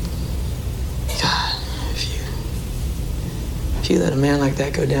 God, if you let a man like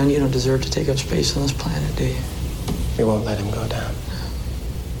that go down, you don't deserve to take up space on this planet, do you? We won't let him go down.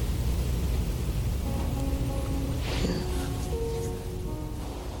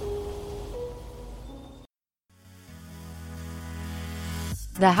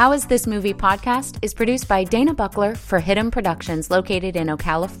 The How Is This Movie podcast is produced by Dana Buckler for Hidden Productions located in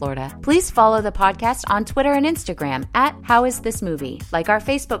Ocala, Florida. Please follow the podcast on Twitter and Instagram at How Is This Movie, like our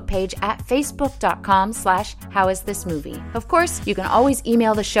Facebook page at facebook.com/HowIsThisMovie. Of course, you can always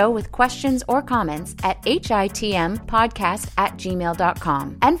email the show with questions or comments at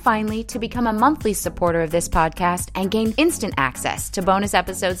hitmpodcast@gmail.com. And finally, to become a monthly supporter of this podcast and gain instant access to bonus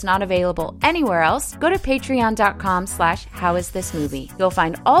episodes not available anywhere else, go to patreon.com/HowIsThisMovie. You'll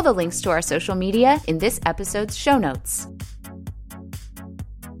find all the links to our social media in this episode's show notes.